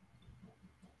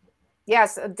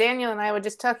 Yes, Daniel and I were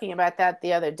just talking about that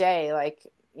the other day, like,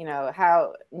 you know,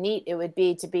 how neat it would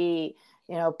be to be,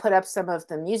 you know, put up some of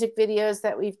the music videos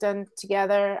that we've done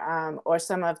together, or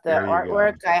some of the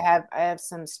artwork. I have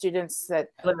some students that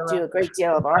do a great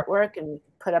deal of artwork and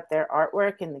put up their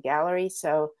artwork in the gallery.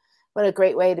 So what a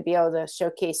great way to be able to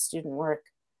showcase student work.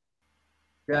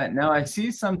 Yeah, now I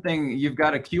see something. You've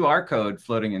got a QR code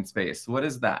floating in space. What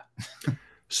is that?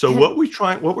 So what we're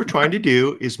trying to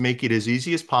do is make it as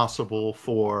easy as possible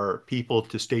for people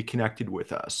to stay connected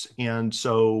with us. And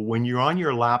so when you're on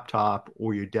your laptop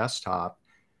or your desktop,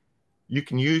 you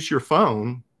can use your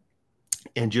phone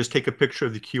and just take a picture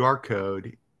of the QR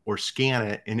code or scan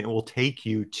it, and it will take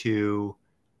you to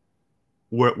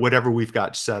whatever we've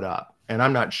got set up. And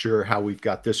I'm not sure how we've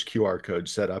got this QR code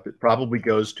set up. It probably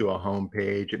goes to a home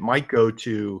page. It might go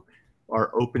to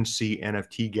our OpenSea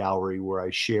NFT gallery where I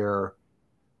share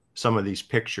some of these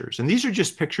pictures. And these are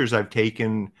just pictures I've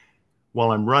taken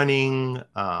while I'm running,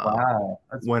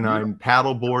 when I'm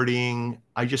paddleboarding.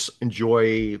 I just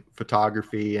enjoy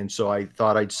photography. And so I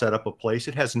thought I'd set up a place.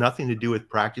 It has nothing to do with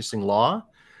practicing law.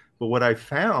 But what I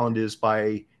found is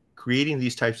by creating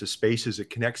these types of spaces,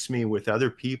 it connects me with other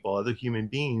people, other human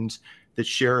beings that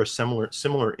share a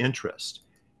similar interest.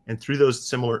 And through those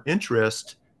similar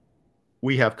interests,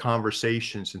 we have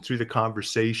conversations, and through the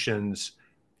conversations,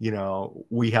 you know,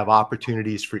 we have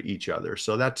opportunities for each other.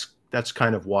 So that's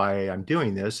kind of why I'm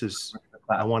doing this, is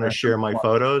I want to share my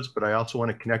photos, but I also want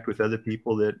to connect with other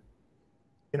people that,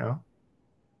 you know,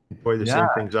 enjoy the same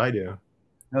things I do.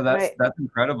 No, that's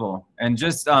incredible. And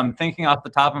just thinking off the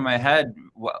top of my head,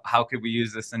 how could we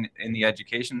use this in the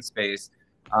education space?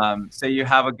 Say you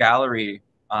have a gallery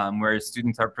where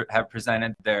students have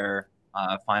presented their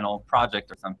final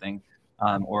project or something,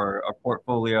 or a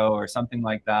portfolio or something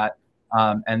like that.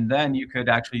 And then you could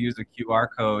actually use a QR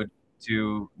code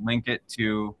to link it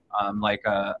to like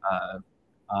a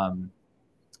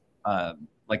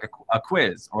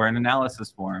quiz or an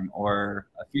analysis form or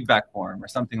a feedback form or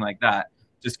something like that.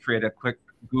 Just create a quick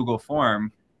Google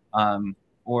form,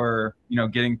 or, you know,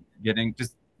 getting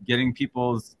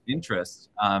people's interest.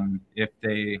 If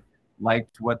they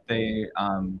liked what they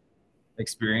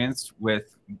experienced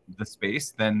with the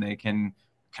space, then they can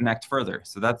connect further.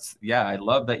 So that's, yeah, I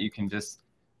love that you can just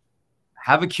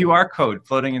have a QR code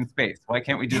floating in space. Why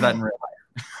can't we do that in real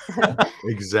life?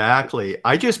 Exactly.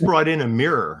 I just brought in a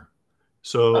mirror.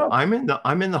 So I'm in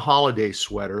the holiday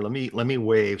sweater. Let me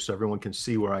wave so everyone can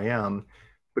see where I am.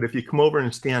 But if you come over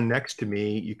and stand next to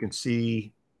me, you can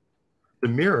see the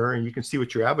mirror and you can see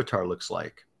what your avatar looks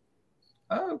like.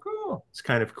 Oh, cool. It's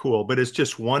kind of cool, but it's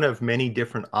just one of many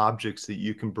different objects that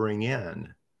you can bring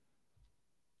in.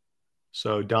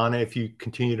 So Donna, if you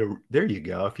continue to, there you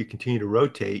go. If you continue to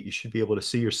rotate, you should be able to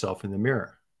see yourself in the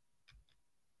mirror.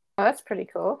 Oh, that's pretty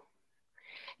cool.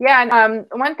 Yeah, and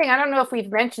one thing, I don't know if we've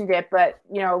mentioned it, but,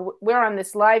 you know, we're on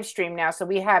this live stream now, so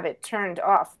we have it turned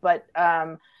off. But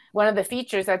one of the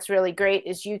features that's really great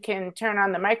is you can turn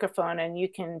on the microphone and you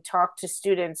can talk to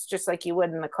students just like you would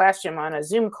in the classroom on a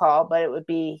Zoom call, but it would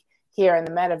be here in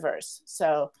the metaverse.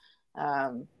 So,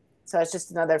 so it's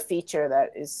just another feature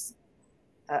that is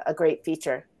a great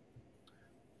feature.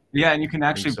 Yeah, and you can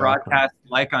actually broadcast,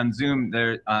 like on Zoom,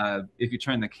 there. If you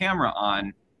turn the camera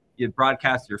on, you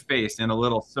broadcast your face in a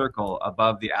little circle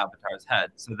above the avatar's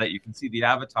head so that you can see the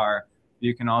avatar.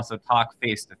 You can also talk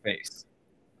face to face,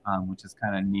 which is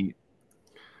kind of neat.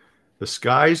 The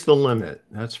sky's the limit,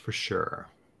 that's for sure.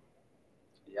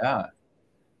 Yeah.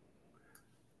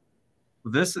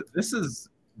 This has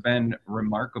been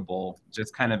remarkable,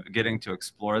 just kind of getting to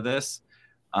explore this.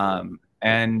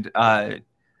 And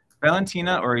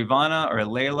Valentina or Ivana or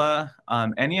Layla,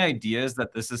 any ideas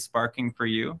that this is sparking for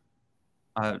you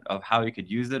of how you could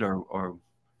use it or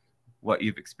what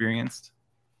you've experienced?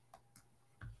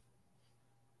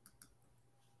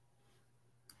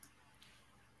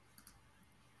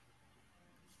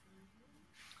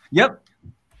 Yep.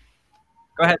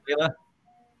 Go ahead, Layla.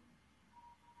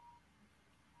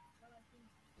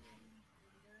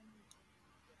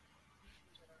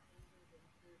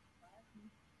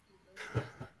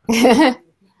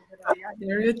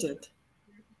 You're muted.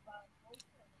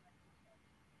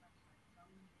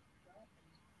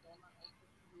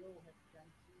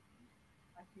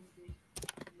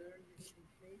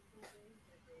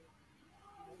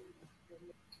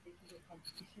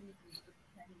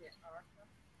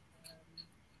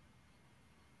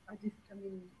 I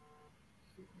mean,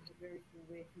 this is a very cool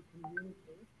way to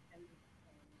communicate, and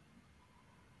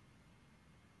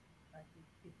I think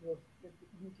it was that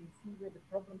you can see where the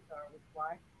problems are with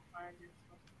why it's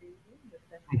not stable, but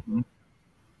that's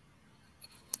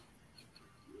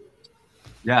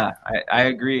Yeah, I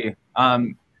agree.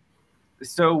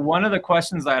 So one of the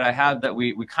questions that I had that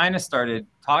we kind of started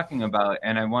talking about,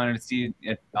 and I wanted to see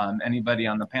if anybody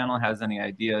on the panel has any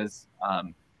ideas,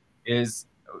 is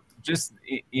just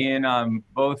in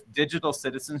both digital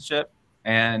citizenship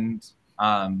and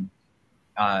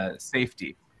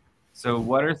safety. So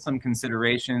what are some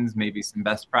considerations, maybe some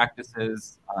best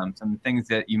practices, some things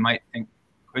that you might think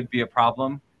could be a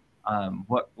problem?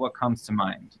 What comes to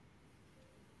mind?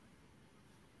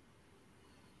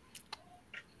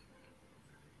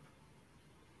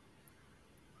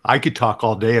 I could talk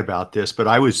all day about this, but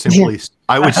I would simply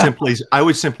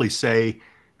say,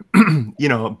 you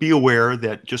know, be aware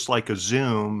that just like a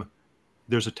Zoom,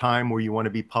 there's a time where you want to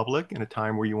be public and a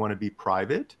time where you want to be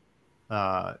private,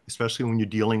 especially when you're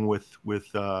dealing with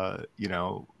you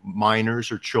know,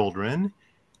 minors or children.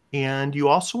 And you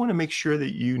also want to make sure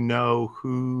that you know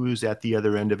who's at the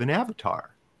other end of an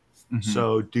avatar. Mm-hmm.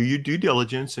 So do your due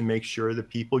diligence and make sure the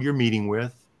people you're meeting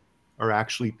with are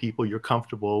actually people you're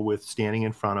comfortable with standing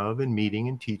in front of and meeting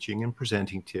and teaching and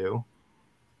presenting to.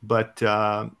 But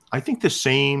I think the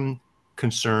same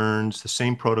concerns, the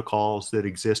same protocols that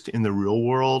exist in the real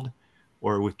world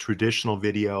or with traditional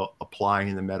video apply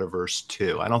in the metaverse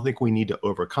too. I don't think we need to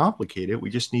overcomplicate it.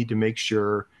 We just need to make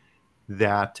sure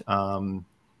that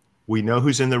we know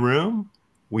who's in the room,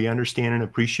 we understand and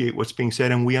appreciate what's being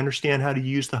said, and we understand how to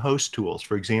use the host tools.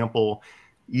 For example,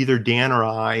 either Dan or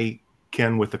I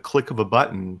can, with a click of a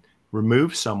button,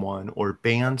 remove someone or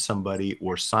ban somebody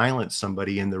or silence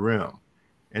somebody in the room.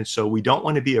 And so we don't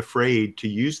want to be afraid to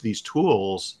use these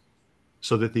tools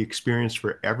so that the experience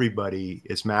for everybody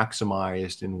is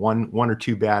maximized, and one or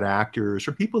two bad actors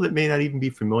or people that may not even be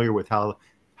familiar with how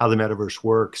the metaverse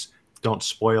works don't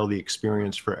spoil the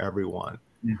experience for everyone.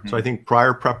 Mm-hmm. So I think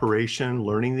prior preparation,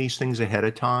 learning these things ahead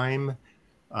of time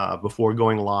before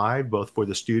going live, both for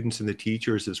the students and the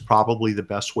teachers, is probably the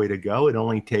best way to go. It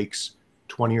only takes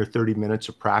 20 or 30 minutes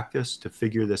of practice to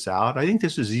figure this out. I think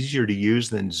this is easier to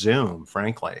use than Zoom,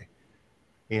 frankly.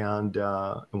 And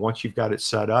once you've got it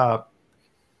set up,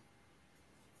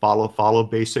 follow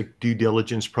basic due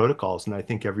diligence protocols, and I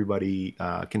think everybody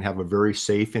can have a very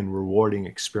safe and rewarding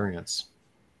experience.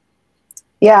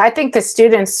 Yeah, I think the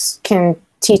students can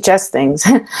teach us things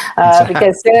Exactly.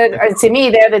 because to me,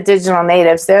 they're the digital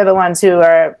natives. They're the ones who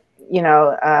are, you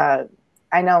know,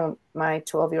 I know my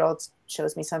 12-year-old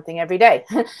shows me something every day.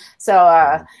 So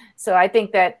I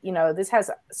think that, you know, this has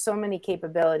so many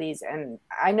capabilities, and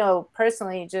I know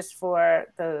personally, just for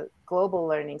the global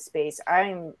learning space,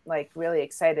 I'm like really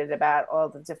excited about all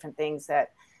the different things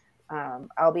that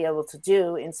I'll be able to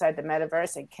do inside the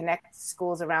metaverse and connect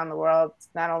schools around the world,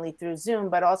 not only through Zoom,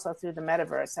 but also through the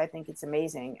metaverse. I think it's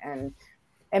amazing.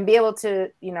 And be able to,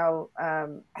 you know,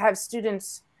 have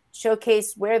students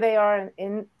showcase where they are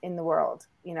in the world,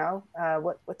 you know,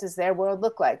 what does their world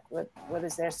look like? What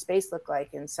does their space look like?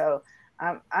 And so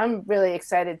I'm really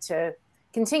excited to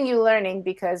continue learning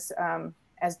because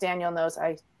as Daniel knows,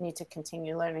 I need to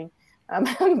continue learning.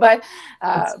 But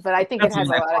I think it has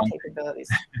a lot of capabilities.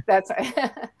 That's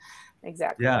right.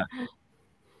 Exactly. Yeah.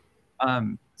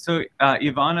 So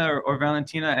Ivana or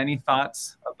Valentina, any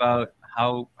thoughts about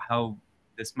how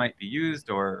this might be used,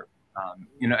 or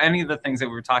you know, any of the things that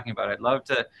we were talking about? I'd love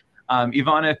to,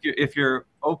 Ivana, if you're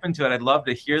open to it, I'd love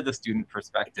to hear the student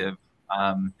perspective.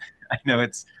 I know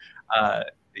it's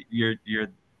you're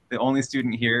the only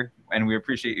student here, and we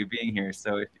appreciate you being here.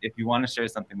 So if you want to share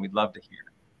something, we'd love to hear.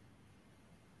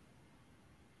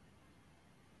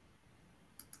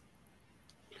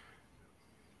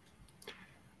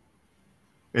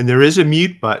 And there is a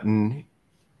mute button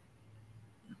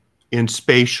in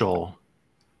spatial.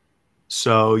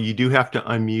 So you do have to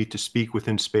unmute to speak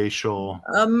within spatial.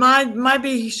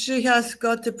 Maybe she has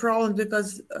got a problem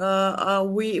because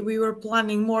we were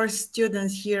planning more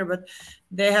students here, but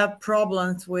they have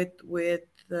problems with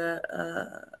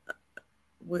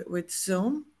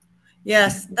Zoom.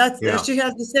 Yes, she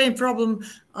has the same problem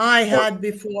I had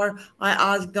before. I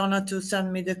asked Donna to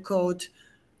send me the code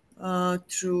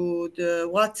through the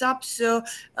WhatsApp. So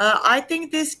I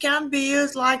think this can be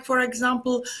used, like, for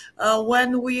example,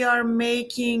 when we are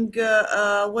making,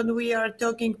 when we are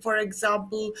talking, for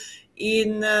example,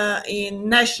 in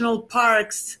national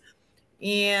parks.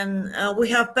 We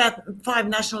have 5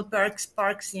 national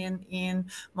parks in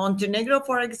Montenegro,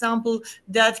 for example.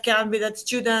 That can be that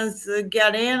students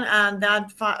get in, and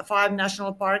that 5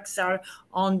 national parks are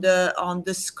on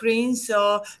the screen,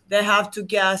 so they have to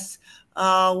guess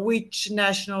which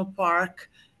national park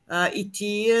it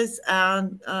is,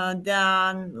 and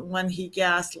then when he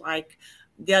guessed, like,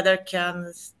 the other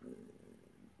can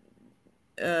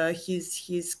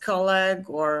his colleague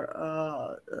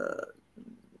or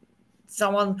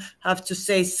someone have to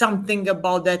say something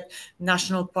about that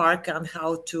national park and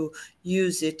how to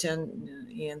use it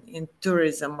in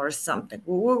tourism or something.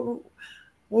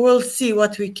 We'll see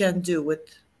what we can do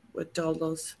with all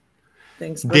those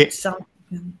things. But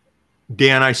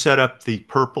Dan, I set up the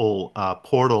purple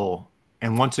portal,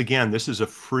 and once again, this is a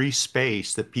free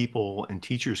space that people and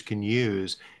teachers can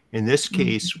use. In this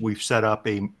case, we've set up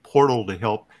a portal to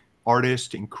help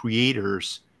artists and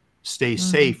creators stay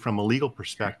safe from a legal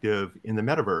perspective in the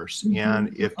metaverse.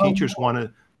 And if teachers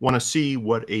want to see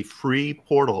what a free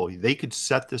portal, they could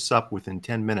set this up within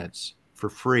 10 minutes for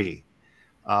free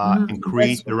and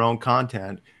create their own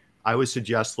content. I would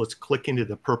suggest let's click into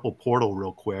the purple portal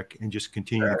real quick and just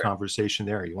continue the conversation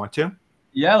there. You want to?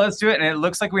 Yeah, let's do it. And it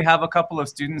looks like we have a couple of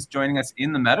students joining us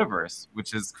in the metaverse,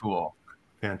 which is cool.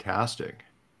 Fantastic.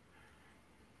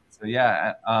 So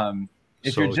yeah,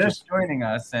 if you're just joining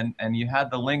us and you had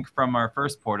the link from our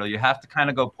first portal, you have to kind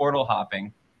of go portal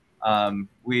hopping.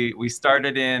 We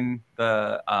started in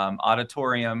the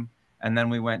auditorium, and then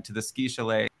we went to the ski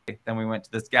chalet then we went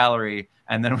to this gallery,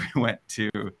 and then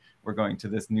we're going to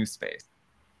this new space.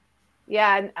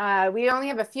 Yeah, and we only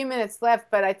have a few minutes left,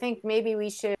 but I think maybe we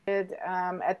should,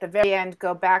 at the very end,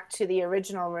 go back to the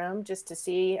original room just to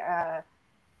see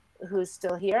who's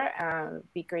still here.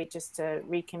 It'd be great just to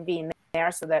reconvene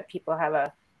there so that people have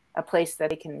a place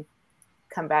that they can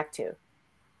come back to.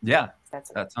 Yeah,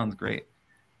 that sounds great.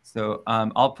 So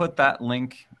I'll put that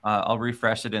link, I'll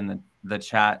refresh it in the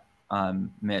chat,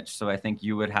 Mitch. So I think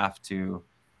you would have to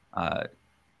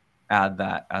add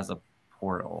that as a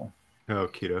portal.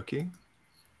 Okie dokie.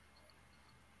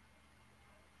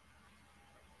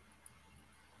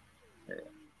 Okay.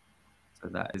 So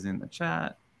that is in the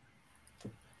chat.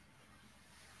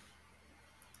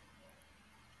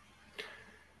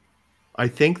 I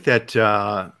think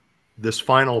that this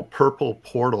final purple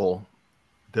portal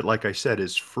that, like I said,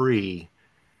 is free,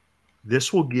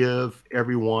 this will give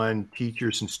everyone,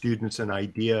 teachers and students, an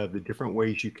idea of the different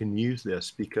ways you can use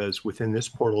this, because within this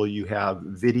portal you have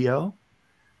video,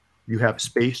 you have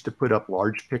space to put up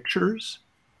large pictures,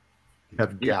 you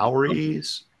have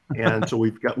galleries, and so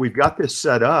we've got this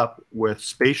set up with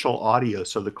spatial audio.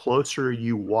 So the closer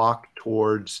you walk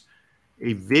towards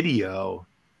a video,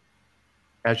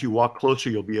 as you walk closer,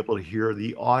 you'll be able to hear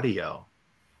the audio,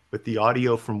 but the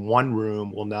audio from one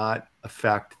room will not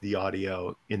affect the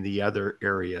audio in the other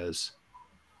areas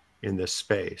in this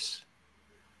space.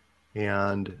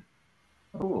 And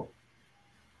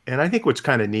I think what's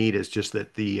kind of neat is just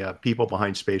that the people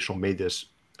behind Spatial made this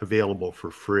available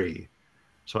for free.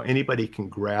 So anybody can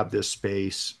grab this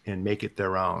space and make it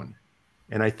their own.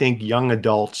 And I think young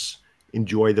adults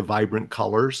enjoy the vibrant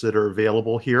colors that are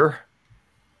available here,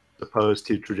 as opposed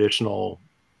to traditional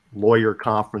lawyer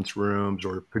conference rooms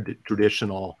or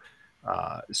traditional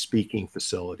speaking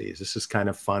facilities. This is kind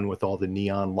of fun with all the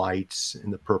neon lights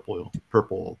and the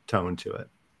purple tone to it.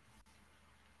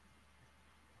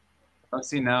 Oh,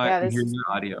 see, now I can hear your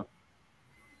audio.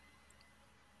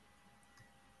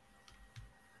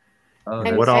 Oh,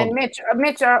 and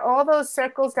Mitch, are all those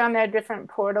circles down there different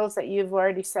portals that you've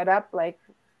already set up, like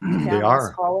down they are.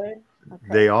 this hallway? Okay.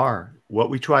 They are. What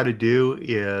we try to do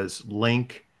is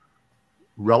link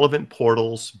relevant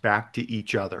portals back to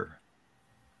each other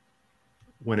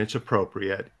when it's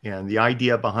appropriate. And the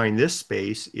idea behind this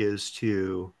space is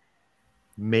to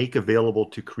make available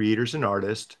to creators and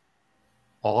artists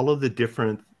all of the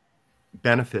different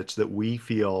benefits that we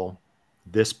feel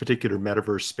this particular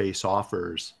metaverse space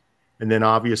offers. And then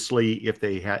obviously, if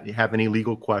they have any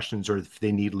legal questions or if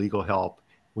they need legal help,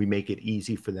 we make it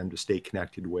easy for them to stay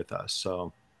connected with us.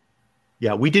 So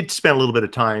yeah, we did spend a little bit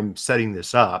of time setting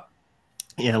this up.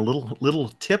 And a little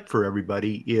tip for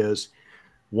everybody is,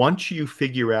 once you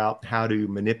figure out how to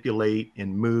manipulate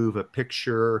and move a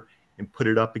picture and put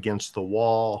it up against the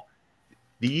wall,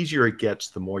 the easier it gets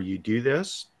the more you do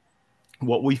this.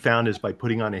 What we found is by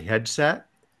putting on a headset,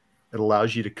 it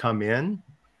allows you to come in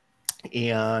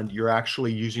and you're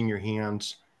actually using your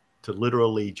hands to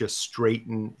literally just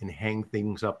straighten and hang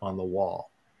things up on the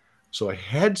wall. So a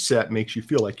headset makes you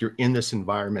feel like you're in this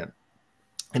environment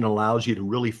and allows you to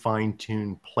really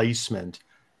fine-tune placement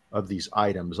of these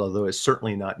items, although it's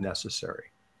certainly not necessary.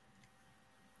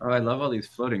 Oh, I love all these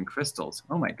floating crystals.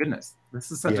 Oh my goodness,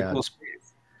 this is such a cool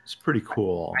space. It's pretty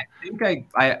cool. I think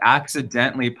I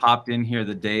accidentally popped in here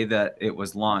the day that it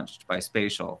was launched by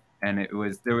Spatial, and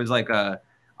there was like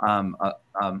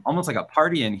almost like a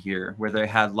party in here where they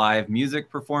had live music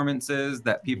performances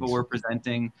that people were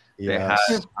presenting. They had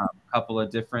a couple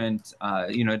of different,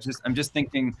 I'm just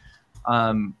thinking,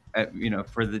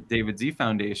 for the David Z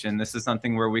Foundation, this is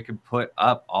something where we could put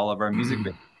up all of our music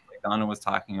videos, like Donna was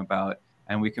talking about,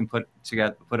 and we can put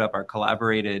up our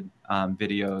collaborated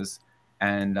videos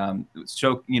and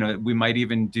show, we might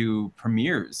even do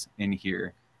premieres in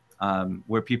here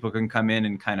where people can come in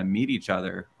and kind of meet each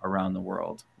other around the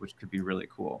world, which could be really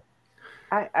cool.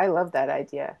 I love that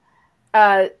idea.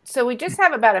 So we just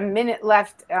have about a minute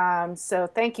left. So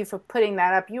thank you for putting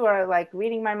that up. You are like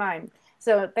reading my mind.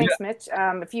 So thanks, Mitch.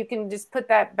 If you can just put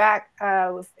that back,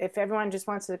 if everyone just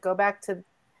wants to go back to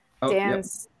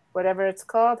Dan's, whatever it's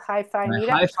called, hi-fi meetup.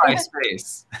 Hi-fi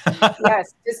space.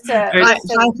 Yes, just to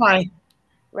hi-fi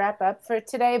wrap up for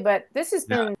today. But this has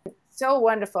been so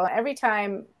wonderful. Every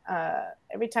time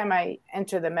I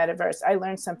enter the metaverse, I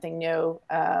learn something new.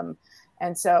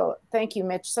 And so thank you,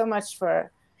 Mitch, so much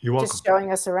for just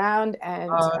showing us around,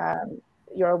 and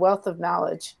you're a wealth of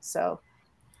knowledge. So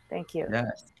thank you.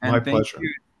 Yes, and my pleasure.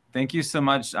 Thank you so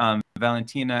much,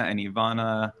 Valentina and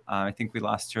Ivana. I think we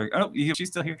lost her. Oh, she's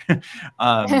still here.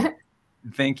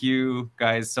 Thank you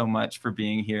guys so much for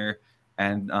being here,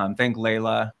 and thank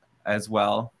Layla as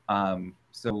well.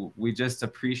 So we just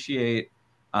appreciate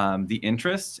the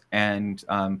interest, and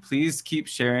please keep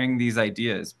sharing these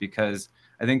ideas, because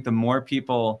I think the more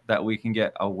people that we can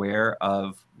get aware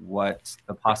of what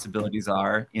the possibilities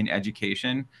are in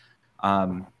education,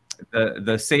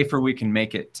 the safer we can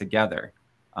make it together.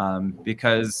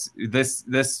 Because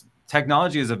this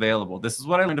technology is available. This is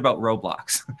what I learned about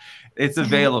Roblox. It's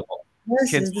available.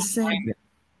 Yes, Kids it's the same.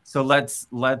 So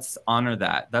let's honor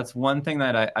that. That's one thing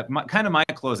that kind of my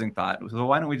closing thought. So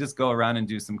why don't we just go around and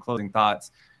do some closing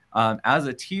thoughts? As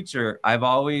a teacher, I've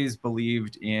always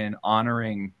believed in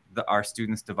honoring our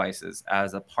students' devices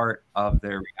as a part of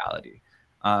their reality.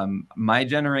 My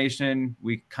generation,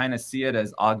 we kind of see it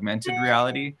as augmented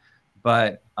reality,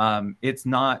 but it's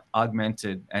not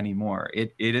augmented anymore.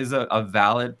 It is a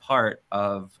valid part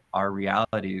of our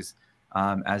realities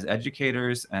as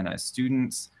educators and as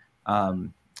students.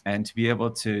 And to be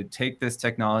able to take this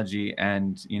technology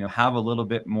and have a little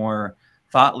bit more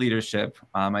thought leadership,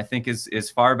 I think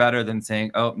is far better than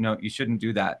saying, oh no, you shouldn't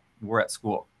do that, we're at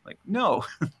school. Like, no,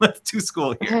 let's do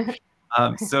school here.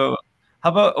 So how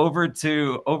about over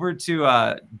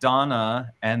to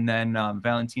Donna, and then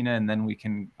Valentina, and then we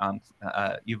can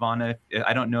Ivana.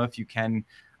 I don't know if you can.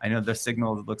 I know the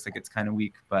signal looks like it's kind of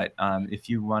weak, but if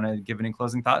you want to give any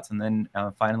closing thoughts, and then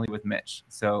finally with Mitch.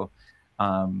 So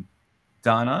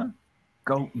Donna,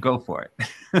 go for it.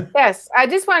 Yes, I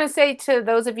just want to say to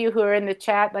those of you who are in the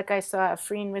chat, like I saw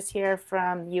Afreen was here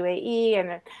from UAE,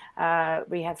 and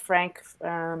we had Frank.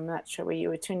 I'm not sure where you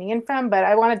were tuning in from, but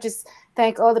I want to just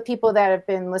thank all the people that have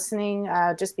been listening,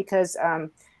 just because,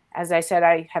 as I said,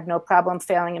 I have no problem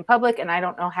failing in public, and I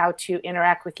don't know how to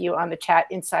interact with you on the chat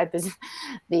inside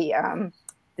the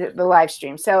live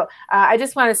stream. So I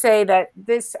just want to say that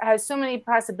this has so many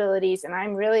possibilities, and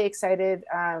I'm really excited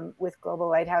with Global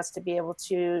Lighthouse to be able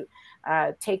to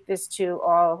take this to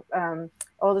all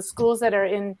the schools that are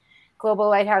in Global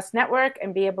Lighthouse Network,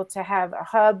 and be able to have a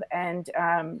hub, and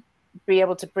be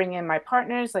able to bring in my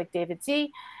partners like David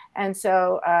Z. And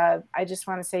so I just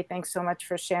want to say thanks so much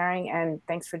for sharing, and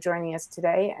thanks for joining us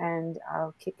today. And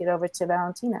I'll kick it over to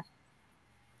Valentina.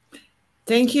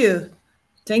 Thank you.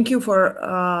 Thank you for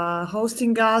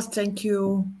hosting us. Thank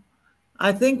you.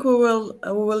 I think we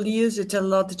will use it a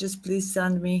lot. Just please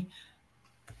send me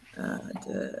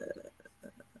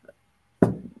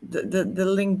the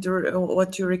link to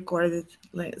what you recorded.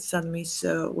 Send me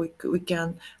so we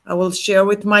can. I will share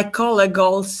with my colleague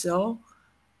also.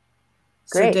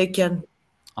 Great. So they can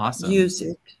use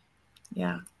it.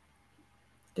 Yeah,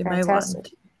 they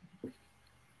Fantastic. may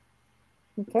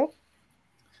want. Okay.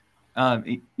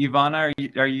 Ivana,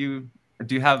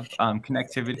 do you have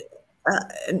connectivity?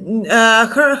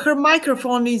 Her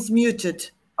microphone is muted.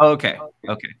 Oh, okay.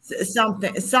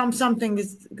 Something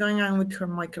is going on with her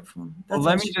microphone. Well,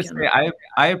 let me just say,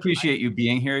 I appreciate you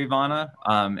being here, Ivana,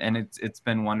 and it's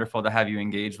been wonderful to have you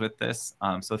engage with this.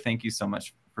 So thank you so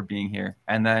much for being here.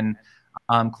 And then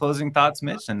closing thoughts,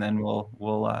 Mitch, and then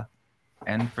we'll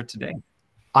end for today.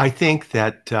 I think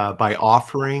that by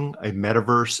offering a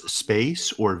metaverse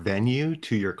space or venue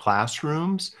to your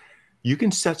classrooms, you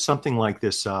can set something like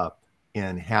this up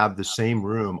and have the same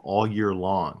room all year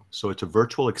long. So it's a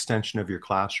virtual extension of your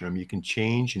classroom. You can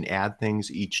change and add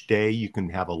things each day. You can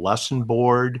have a lesson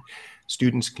board.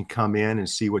 Students can come in and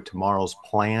see what tomorrow's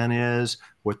plan is,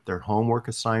 what their homework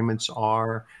assignments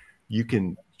are. You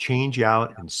can change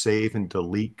out and save and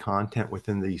delete content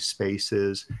within these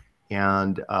spaces.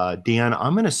 And Dan,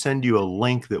 I'm going to send you a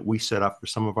link that we set up for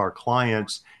some of our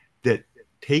clients that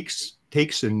takes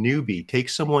a newbie,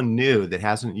 takes someone new that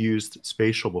hasn't used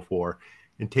spatial before,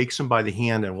 and takes them by the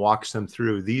hand and walks them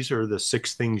through. These are the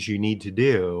 6 things you need to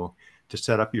do to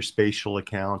set up your spatial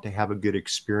account, to have a good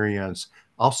experience.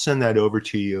 I'll send that over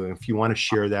to you. And if you want to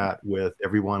share that with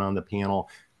everyone on the panel,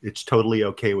 it's totally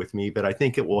okay with me, but I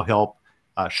think it will help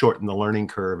shorten the learning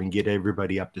curve and get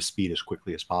everybody up to speed as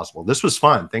quickly as possible. This was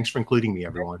fun. Thanks for including me,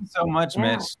 everyone. Thank you so much,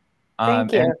 Mitch.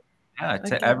 Thank you. And,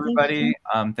 to everybody,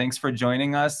 thanks for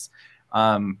joining us.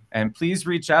 And please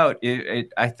reach out.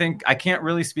 I think I can't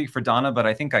really speak for Donna, but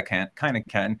I think I kind of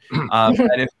can. But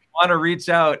if you want to reach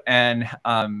out and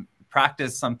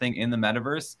practice something in the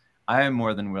metaverse, I am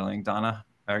more than willing. Donna,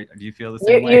 do you feel the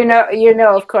same way? You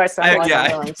know, of course, I'm more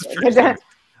than willing. Sure.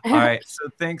 All right. So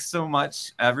thanks so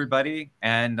much, everybody.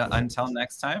 And until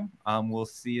next time, we'll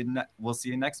see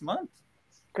you next month.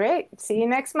 Great. See you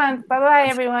next month. Bye-bye,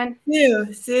 everyone. See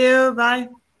you. Bye.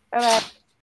 Bye-bye.